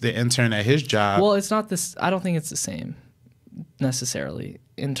up with the intern at his job? Well, it's not this. I don't think it's the same necessarily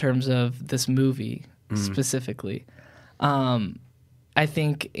in terms of this movie specifically. I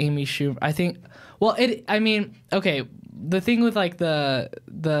think Amy Schumer. Okay. The thing with like the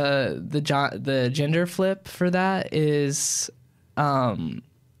gender flip for that is,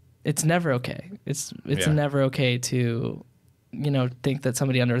 it's never okay. It's never okay to, think that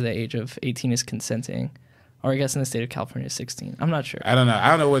somebody under the age of 18 is consenting, or I guess in the state of California, 16. I'm not sure. I don't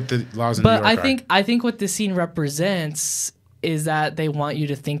know what the laws in New York are. But I think what this scene represents is that they want you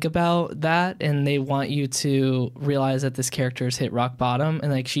to think about that, and they want you to realize that this character has hit rock bottom,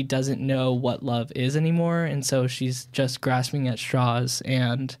 and like she doesn't know what love is anymore, and so she's just grasping at straws,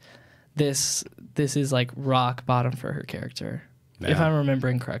 and this is like rock bottom for her character. Yeah. If I'm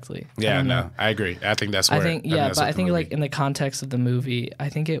remembering correctly. Yeah, no, I agree. I think that's where. I think like in the context of the movie, I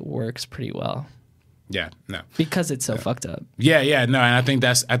think it works pretty well. Yeah, no, because it's so fucked up. Yeah, no, and I think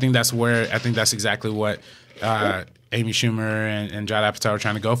that's exactly what Amy Schumer and Judd Apatow are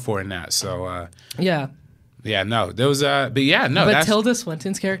trying to go for in that. So yeah, Yeah, no, there was but yeah, no. But Tilda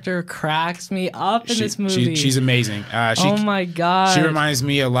Swinton's character cracks me up in this movie. She's amazing. Oh my god, she reminds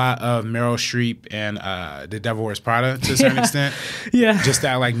me a lot of Meryl Streep and The Devil Wears Prada to a certain extent. Yeah, just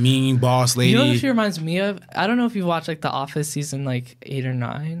that like mean boss lady. You know what she reminds me of? I don't know if you watched like The Office season like 8 or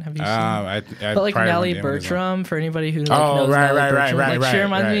 9. Have you seen? But like Nellie Bertram, for anybody who knows Nellie Bertram, like she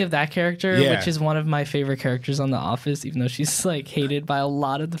reminds me of that character, which is one of my favorite characters on The Office, even though she's like hated by a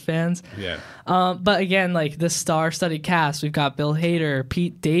lot of the fans. Yeah. But again, like the star-studded cast, we've got Bill Hader,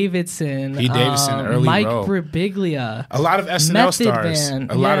 Pete Davidson, early Mike role. Birbiglia, a lot of SNL stars,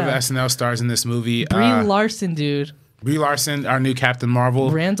 a lot of SNL stars in this movie. Brie Larson, dude. Brie Larson, our new Captain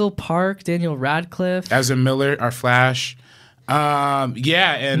Marvel. Randall Park, Daniel Radcliffe, Ezra Miller, our Flash. And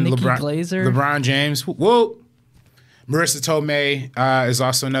Nikki Glaser, LeBron James. Whoa. Marissa Tomei is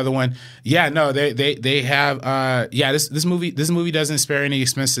also another one. Yeah, no, they have. This movie doesn't spare any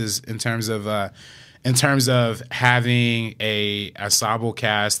expenses in terms of having a ensemble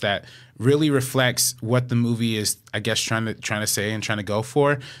cast that really reflects what the movie is, I guess, trying to say and trying to go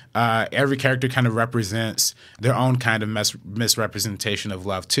for. Every character kind of represents their own kind of misrepresentation of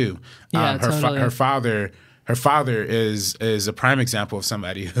love too. Yeah, totally. Her father is a prime example of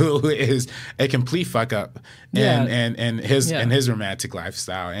somebody who is a complete fuck up in his romantic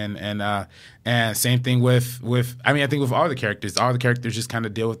lifestyle, and same thing with I mean, I think with all the characters just kind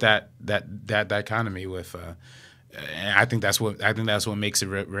of deal with that dichotomy with, and I think that's what makes it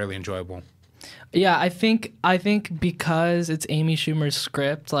really enjoyable. Yeah, I think because it's Amy Schumer's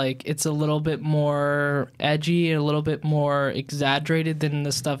script, like it's a little bit more edgy and a little bit more exaggerated than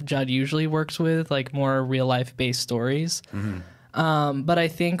the stuff Judd usually works with, like more real life based stories. Mm-hmm. But I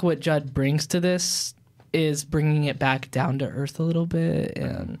think what Judd brings to this is bringing it back down to earth a little bit,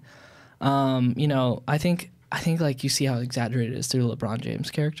 and I think like you see how exaggerated it is through LeBron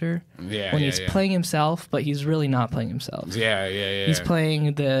James' character. Yeah, when he's playing himself, but he's really not playing himself. Yeah. He's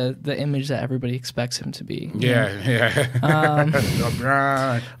playing the image that everybody expects him to be. Yeah.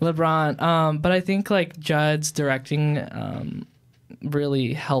 LeBron. But I think like Judd's directing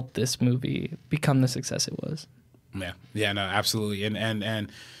really helped this movie become the success it was. Yeah, no, absolutely,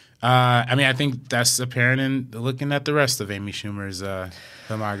 and I mean, I think that's apparent in looking at the rest of Amy Schumer's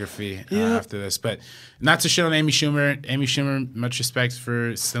filmography after this. But not to shit on Amy Schumer. Amy Schumer, much respect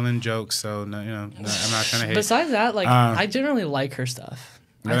for stealing jokes. So no, I'm not trying to hate. Besides that, like I generally like her stuff.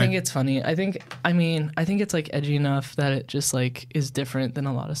 Really? I think it's funny. I think it's like edgy enough that it just like is different than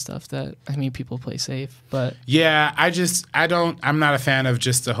a lot of stuff that people play safe. But yeah, I'm not a fan of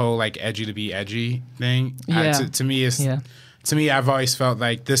just the whole like edgy to be edgy thing. Yeah. To me, it's. Yeah. To me, I've always felt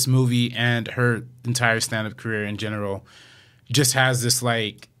like this movie and her entire stand-up career in general just has this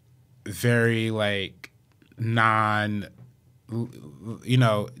like very like there's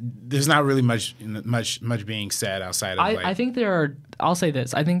not really much being said outside of I think there are. I'll say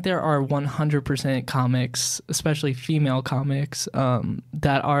this. I think there are 100% comics, especially female comics,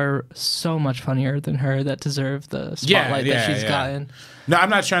 that are so much funnier than her that deserve the spotlight that she's gotten. No, I'm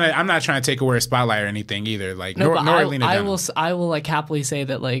not trying to take away a spotlight or anything either. Like, no, nor Lena Dunham. I will like happily say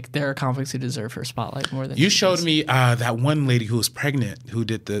that like there are comics who deserve her spotlight more than you showed me. That one lady who was pregnant, who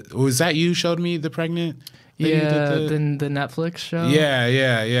did was that you showed me the pregnant? Yeah, the Netflix show.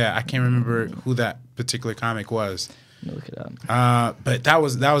 Yeah. I can't remember who that particular comic was. Let me look it up. But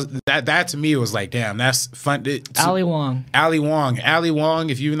that to me was like, damn, that's fun. Ali Wong. Ali Wong.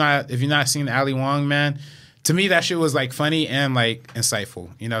 If you've not seen Ali Wong, man, to me that shit was like funny and like insightful.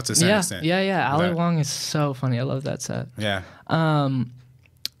 To some extent. Yeah. Ali Wong is so funny. I love that set. Yeah.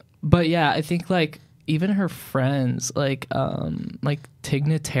 But yeah, I think like even her friends, like Tig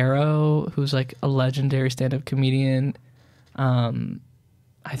Notaro, who's like a legendary stand-up comedian.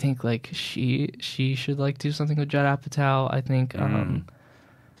 I think like she should like do something with Judd Apatow. I think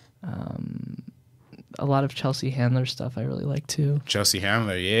a lot of Chelsea Handler stuff I really like too. Chelsea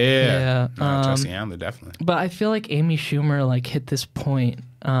Handler, yeah. Chelsea Handler definitely. But I feel like Amy Schumer like hit this point.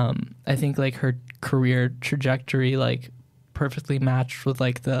 I think like her career trajectory like perfectly matched with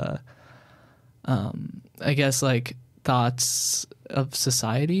like the I guess like thoughts of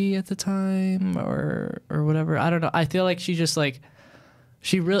society at the time or whatever. I don't know. I feel like she just like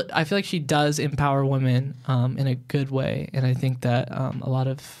I feel like she does empower women in a good way, and I think that a lot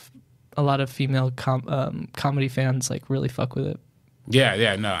of female comedy fans like really fuck with it.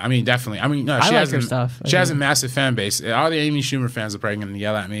 Yeah, no, I mean definitely. I mean, no, she like her stuff. She has a massive fan base. All the Amy Schumer fans are probably gonna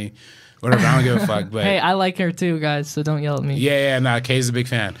yell at me, whatever. I don't give a fuck. But hey, I like her too, guys. So don't yell at me. Yeah, no, Kay's a big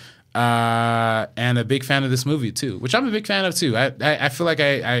fan, and a big fan of this movie too, which I'm a big fan of too. I feel like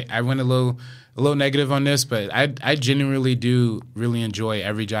I went a little negative on this, but I genuinely do really enjoy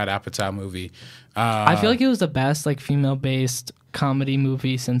every Judd Apatow movie. I feel like it was the best like female-based comedy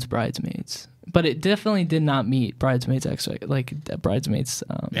movie since Bridesmaids. But it definitely did not meet Bridesmaids Bridesmaids.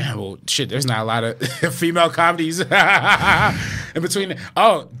 Yeah, well, shit. There's not a lot of female comedies in between.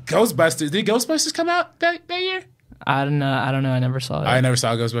 Oh, Ghostbusters. Did Ghostbusters come out that year? I don't know. I never saw it. I never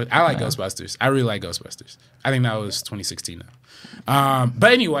saw Ghostbusters. I like Ghostbusters. I really like Ghostbusters. I think that was 2016 though.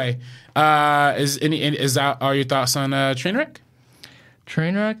 But anyway, are your thoughts on Trainwreck?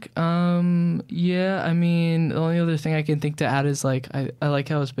 Trainwreck, yeah, I mean, the only other thing I can think to add is, like, I like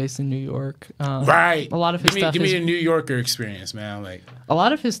how it's based in New York. Right. A lot of his stuff give me a New Yorker experience, man. Like, a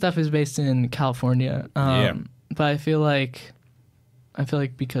lot of his stuff is based in California. Yeah. But I feel like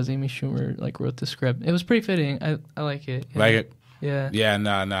because Amy Schumer, like, wrote the script, it was pretty fitting. I like it. Yeah. Like it? Yeah. Yeah,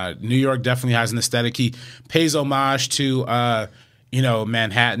 nah. New York definitely has an aesthetic. He pays homage to,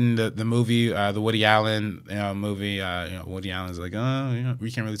 Manhattan, the movie, the Woody Allen movie. Woody Allen's like,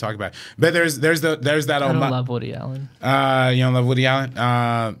 we can't really talk about it. But there's that. I don't love Woody Allen. You don't love Woody Allen?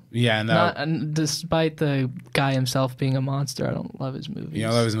 Yeah, no. Despite the guy himself being a monster, I don't love his movies. You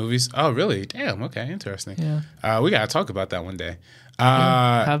don't love his movies? Oh, really? Damn. Okay, interesting. Yeah. We gotta talk about that one day.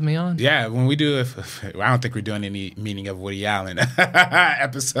 Have me on. Yeah, when we do, I don't think we're doing any meaning of Woody Allen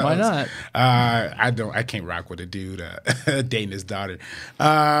episodes. Why not? I can't rock with a dude dating his daughter.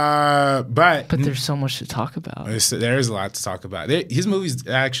 But there's so much to talk about. There is a lot to talk about. His movies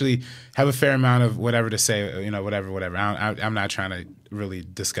actually have a fair amount of whatever to say. Whatever. I'm not trying to really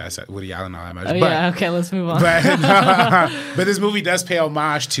discuss Woody Allen all that much. Okay, let's move on. But this movie does pay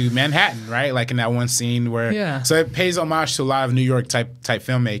homage to Manhattan, right? Like in that one scene where, so it pays homage to a lot of New York type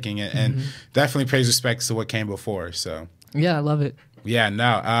filmmaking, and definitely pays respects to what came before. So yeah, I love it. Yeah,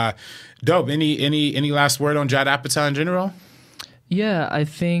 no, dope. Any last word on Judd Apatow in general? Yeah, I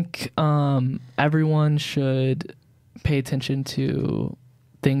think everyone should pay attention to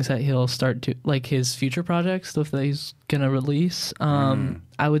things that he'll start to, like his future projects, stuff that he's gonna release.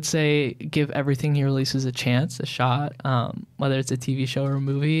 I would say give everything he releases a chance, a shot. Whether it's a TV show or a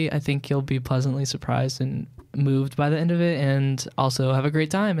movie, I think you'll be pleasantly surprised and moved by the end of it, and also have a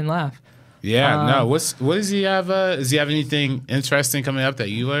great time and laugh. Yeah, no. What does he have? Does he have anything interesting coming up that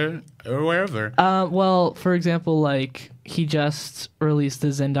you are aware of? Or? Well, for example, like he just released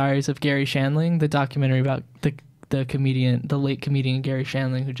the Zen Diaries of Gary Shandling, the documentary about the late comedian Gary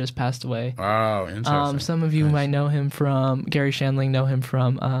Shandling, who just passed away. Oh, interesting. Some of you might know him from Gary Shandling.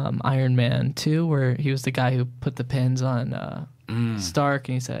 From Iron Man 2, where he was the guy who put the pins on Stark,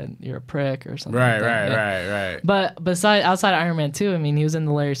 and he said, "You're a prick" or something. Right. But outside of Iron Man 2, I mean, he was in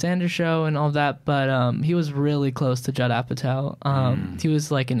the Larry Sanders Show and all of that. But he was really close to Judd Apatow. He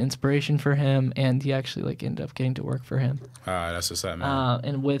was like an inspiration for him, and he actually like ended up getting to work for him. That's what's up, man.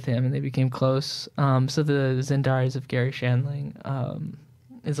 And with him, and they became close. So the Zen Diaries of Gary Shandling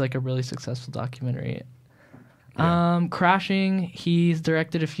is like a really successful documentary. Yeah. Crashing, he's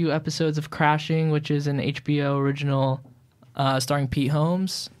directed a few episodes of Crashing, which is an HBO original starring Pete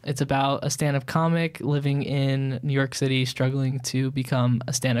Holmes. It's about a stand-up comic living in New York City, struggling to become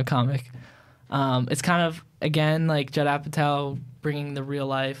a stand-up comic. It's kind of, again, like Judd Apatow bringing the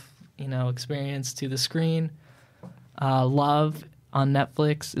real-life, experience to the screen. Love on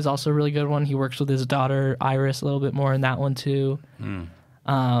Netflix is also a really good one. He works with his daughter Iris a little bit more in that one too.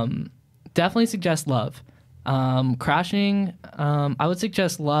 Definitely suggest Love. Crashing, I would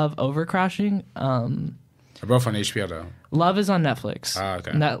suggest Love over Crashing. They're both on HBO though. Love is on Netflix.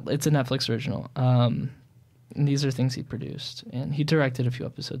 Okay. It's a Netflix original. And these are things he produced, and he directed a few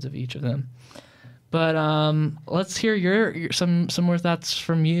episodes of each of them. But let's hear your some more thoughts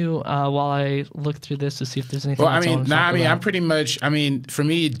from you while I look through this to see if there's anything. Well, I'm pretty much. For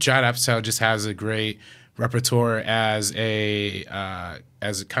me, Judd Apatow just has a great repertoire as a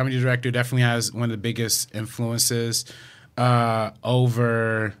comedy director. Definitely has one of the biggest influences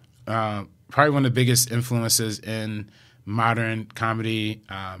over probably one of the biggest influences in modern comedy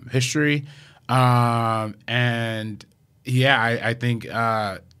history. And yeah, I think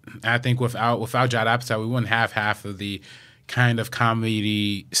without Judd Apatow, we wouldn't have half of the kind of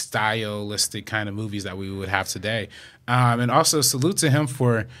comedy stylistic kind of movies that we would have today. And also salute to him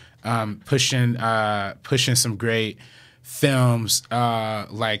for pushing some great films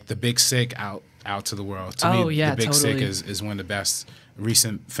like The Big Sick out to the world. To me, The Big Sick is one of the best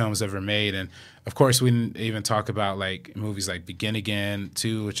recent films ever made. And of course, we didn't even talk about like movies like Begin Again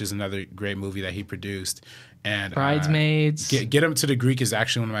 2, which is another great movie that he produced. And Bridesmaids. Get Him to the Greek is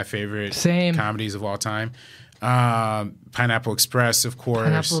actually one of my favorite comedies of all time. Pineapple Express, of course.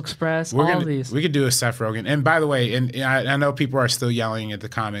 Pineapple Express, these. We could do a Seth Rogen. And by the way, and I know people are still yelling at the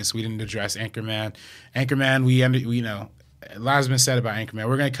comments. We didn't address Anchorman. Anchorman, a lot has been said about Anchorman.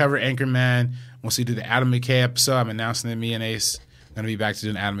 We're going to cover Anchorman once we do the Adam McKay episode, I'm announcing that me and Ace are going to be back to do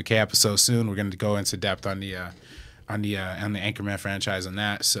an Adam McKay episode soon. We're going to go into depth on the Anchorman franchise on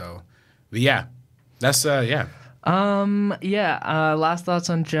that. So, but yeah, that's last thoughts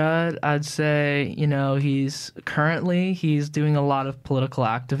on Judd. I'd say, he's doing a lot of political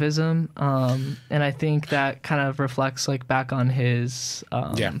activism. And I think that kind of reflects like back on his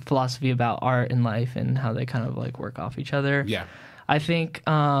philosophy about art and life and how they kind of like work off each other. Yeah. I think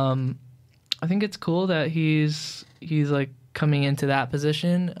it's cool that he's like coming into that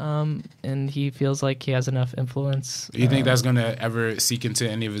position, and he feels like he has enough influence. Do you think that's going to ever seek into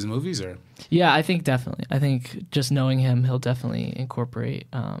any of his movies, or? Yeah, I think definitely. I think just knowing him, he'll definitely incorporate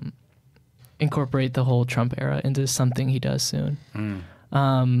the whole Trump era into something he does soon.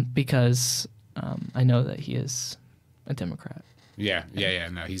 Because I know that he is a Democrat. Yeah.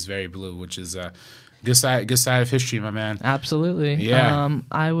 No, he's very blue, which is a good side of history, my man. Absolutely. Yeah.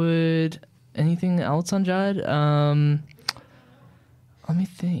 Anything else on Judd? Let me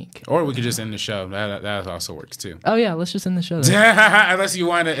think. Or we could just end the show. That also works too. Oh yeah, let's just end the show then. Unless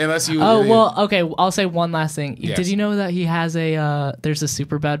you. Oh well, okay. I'll say one last thing. Yes. Did you know that he has there's a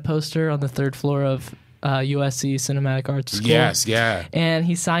Superbad poster on the 3rd floor of USC Cinematic Arts School? Yes, yeah. And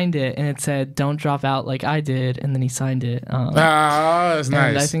he signed it, and it said, "Don't drop out like I did," and then he signed it. That's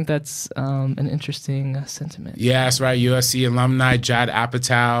nice. I think that's an interesting sentiment. Yeah, that's right. USC alumni Judd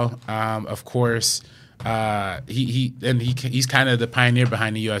Apatow, of course. He's kind of the pioneer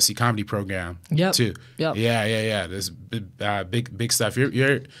behind the USC comedy program. Yep. Too. Yep. Yeah. There's big stuff.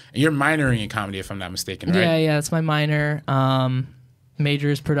 You're minoring in comedy, if I'm not mistaken, right? Yeah. That's my minor. Major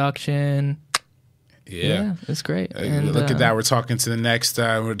is production. Yeah, it's great. Look at that. We're talking to the next.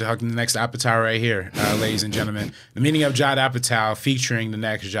 Apatow right here, ladies and gentlemen. The meaning of Judd Apatow, featuring the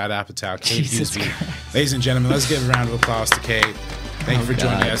next Judd Apatow, Cade Huseby. Ladies and gentlemen, let's give a round of applause to Cade. Thank you for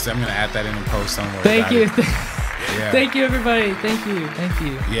joining us. I'm going to add that in the post. Don't worry. Thank you. Yeah. Thank you, everybody. Thank you.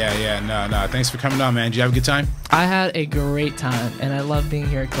 Yeah. No. Thanks for coming on, man. Did you have a good time? I had a great time, and I love being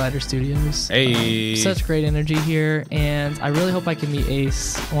here at Collider Studios. Hey. Such great energy here, and I really hope I can meet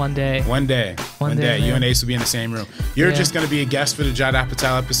Ace one day. One day. You and Ace will be in the same room. You're just going to be a guest for the Judd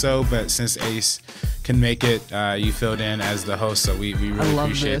Apatow episode, but since Ace can make it, you filled in as the host, so we really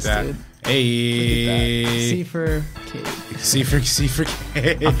appreciate that. Dude. Hey. C for Cade. C for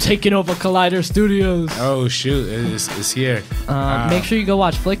Cade. I'm taking over Collider Studios. Oh shoot, it's here. Make sure you go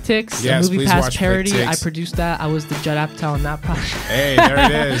watch Flick Ticks, yes, a Movie Pass parody. I produced that. I was the Judd Apatow on that project. Hey, there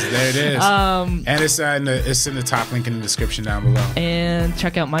it is. And it's in the top link in the description down below. And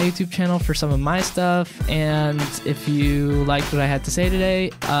check out my YouTube channel for some of my stuff. And if you liked what I had to say today,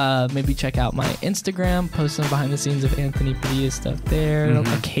 maybe check out my Instagram. Post some behind the scenes of Anthony Padilla's stuff there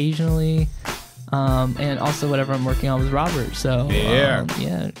occasionally. And also whatever I'm working on with Robert. So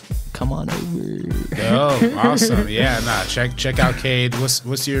come on over. Oh, awesome! Yeah, check out Cade.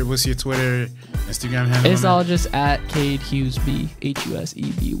 What's your Twitter, Instagram handle? It's all just at Cade Huseby,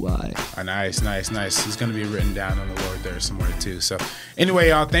 Huseby. Oh, nice. It's gonna be written down on the board there somewhere too. So anyway,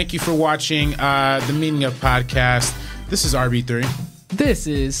 y'all, thank you for watching the Meaning of Podcast. This is RB3. This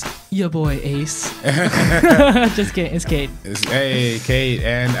is your boy Ace. Just kidding. It's Cade. Hey, Cade.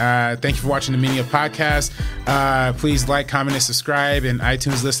 And thank you for watching the Meaning of Podcast. Please like, comment, and subscribe. And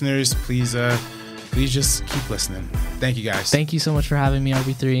iTunes listeners, please just keep listening. Thank you, guys. Thank you so much for having me,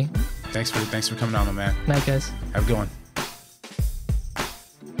 RB3. Thanks for coming on, my man. Night, guys. Have a good one.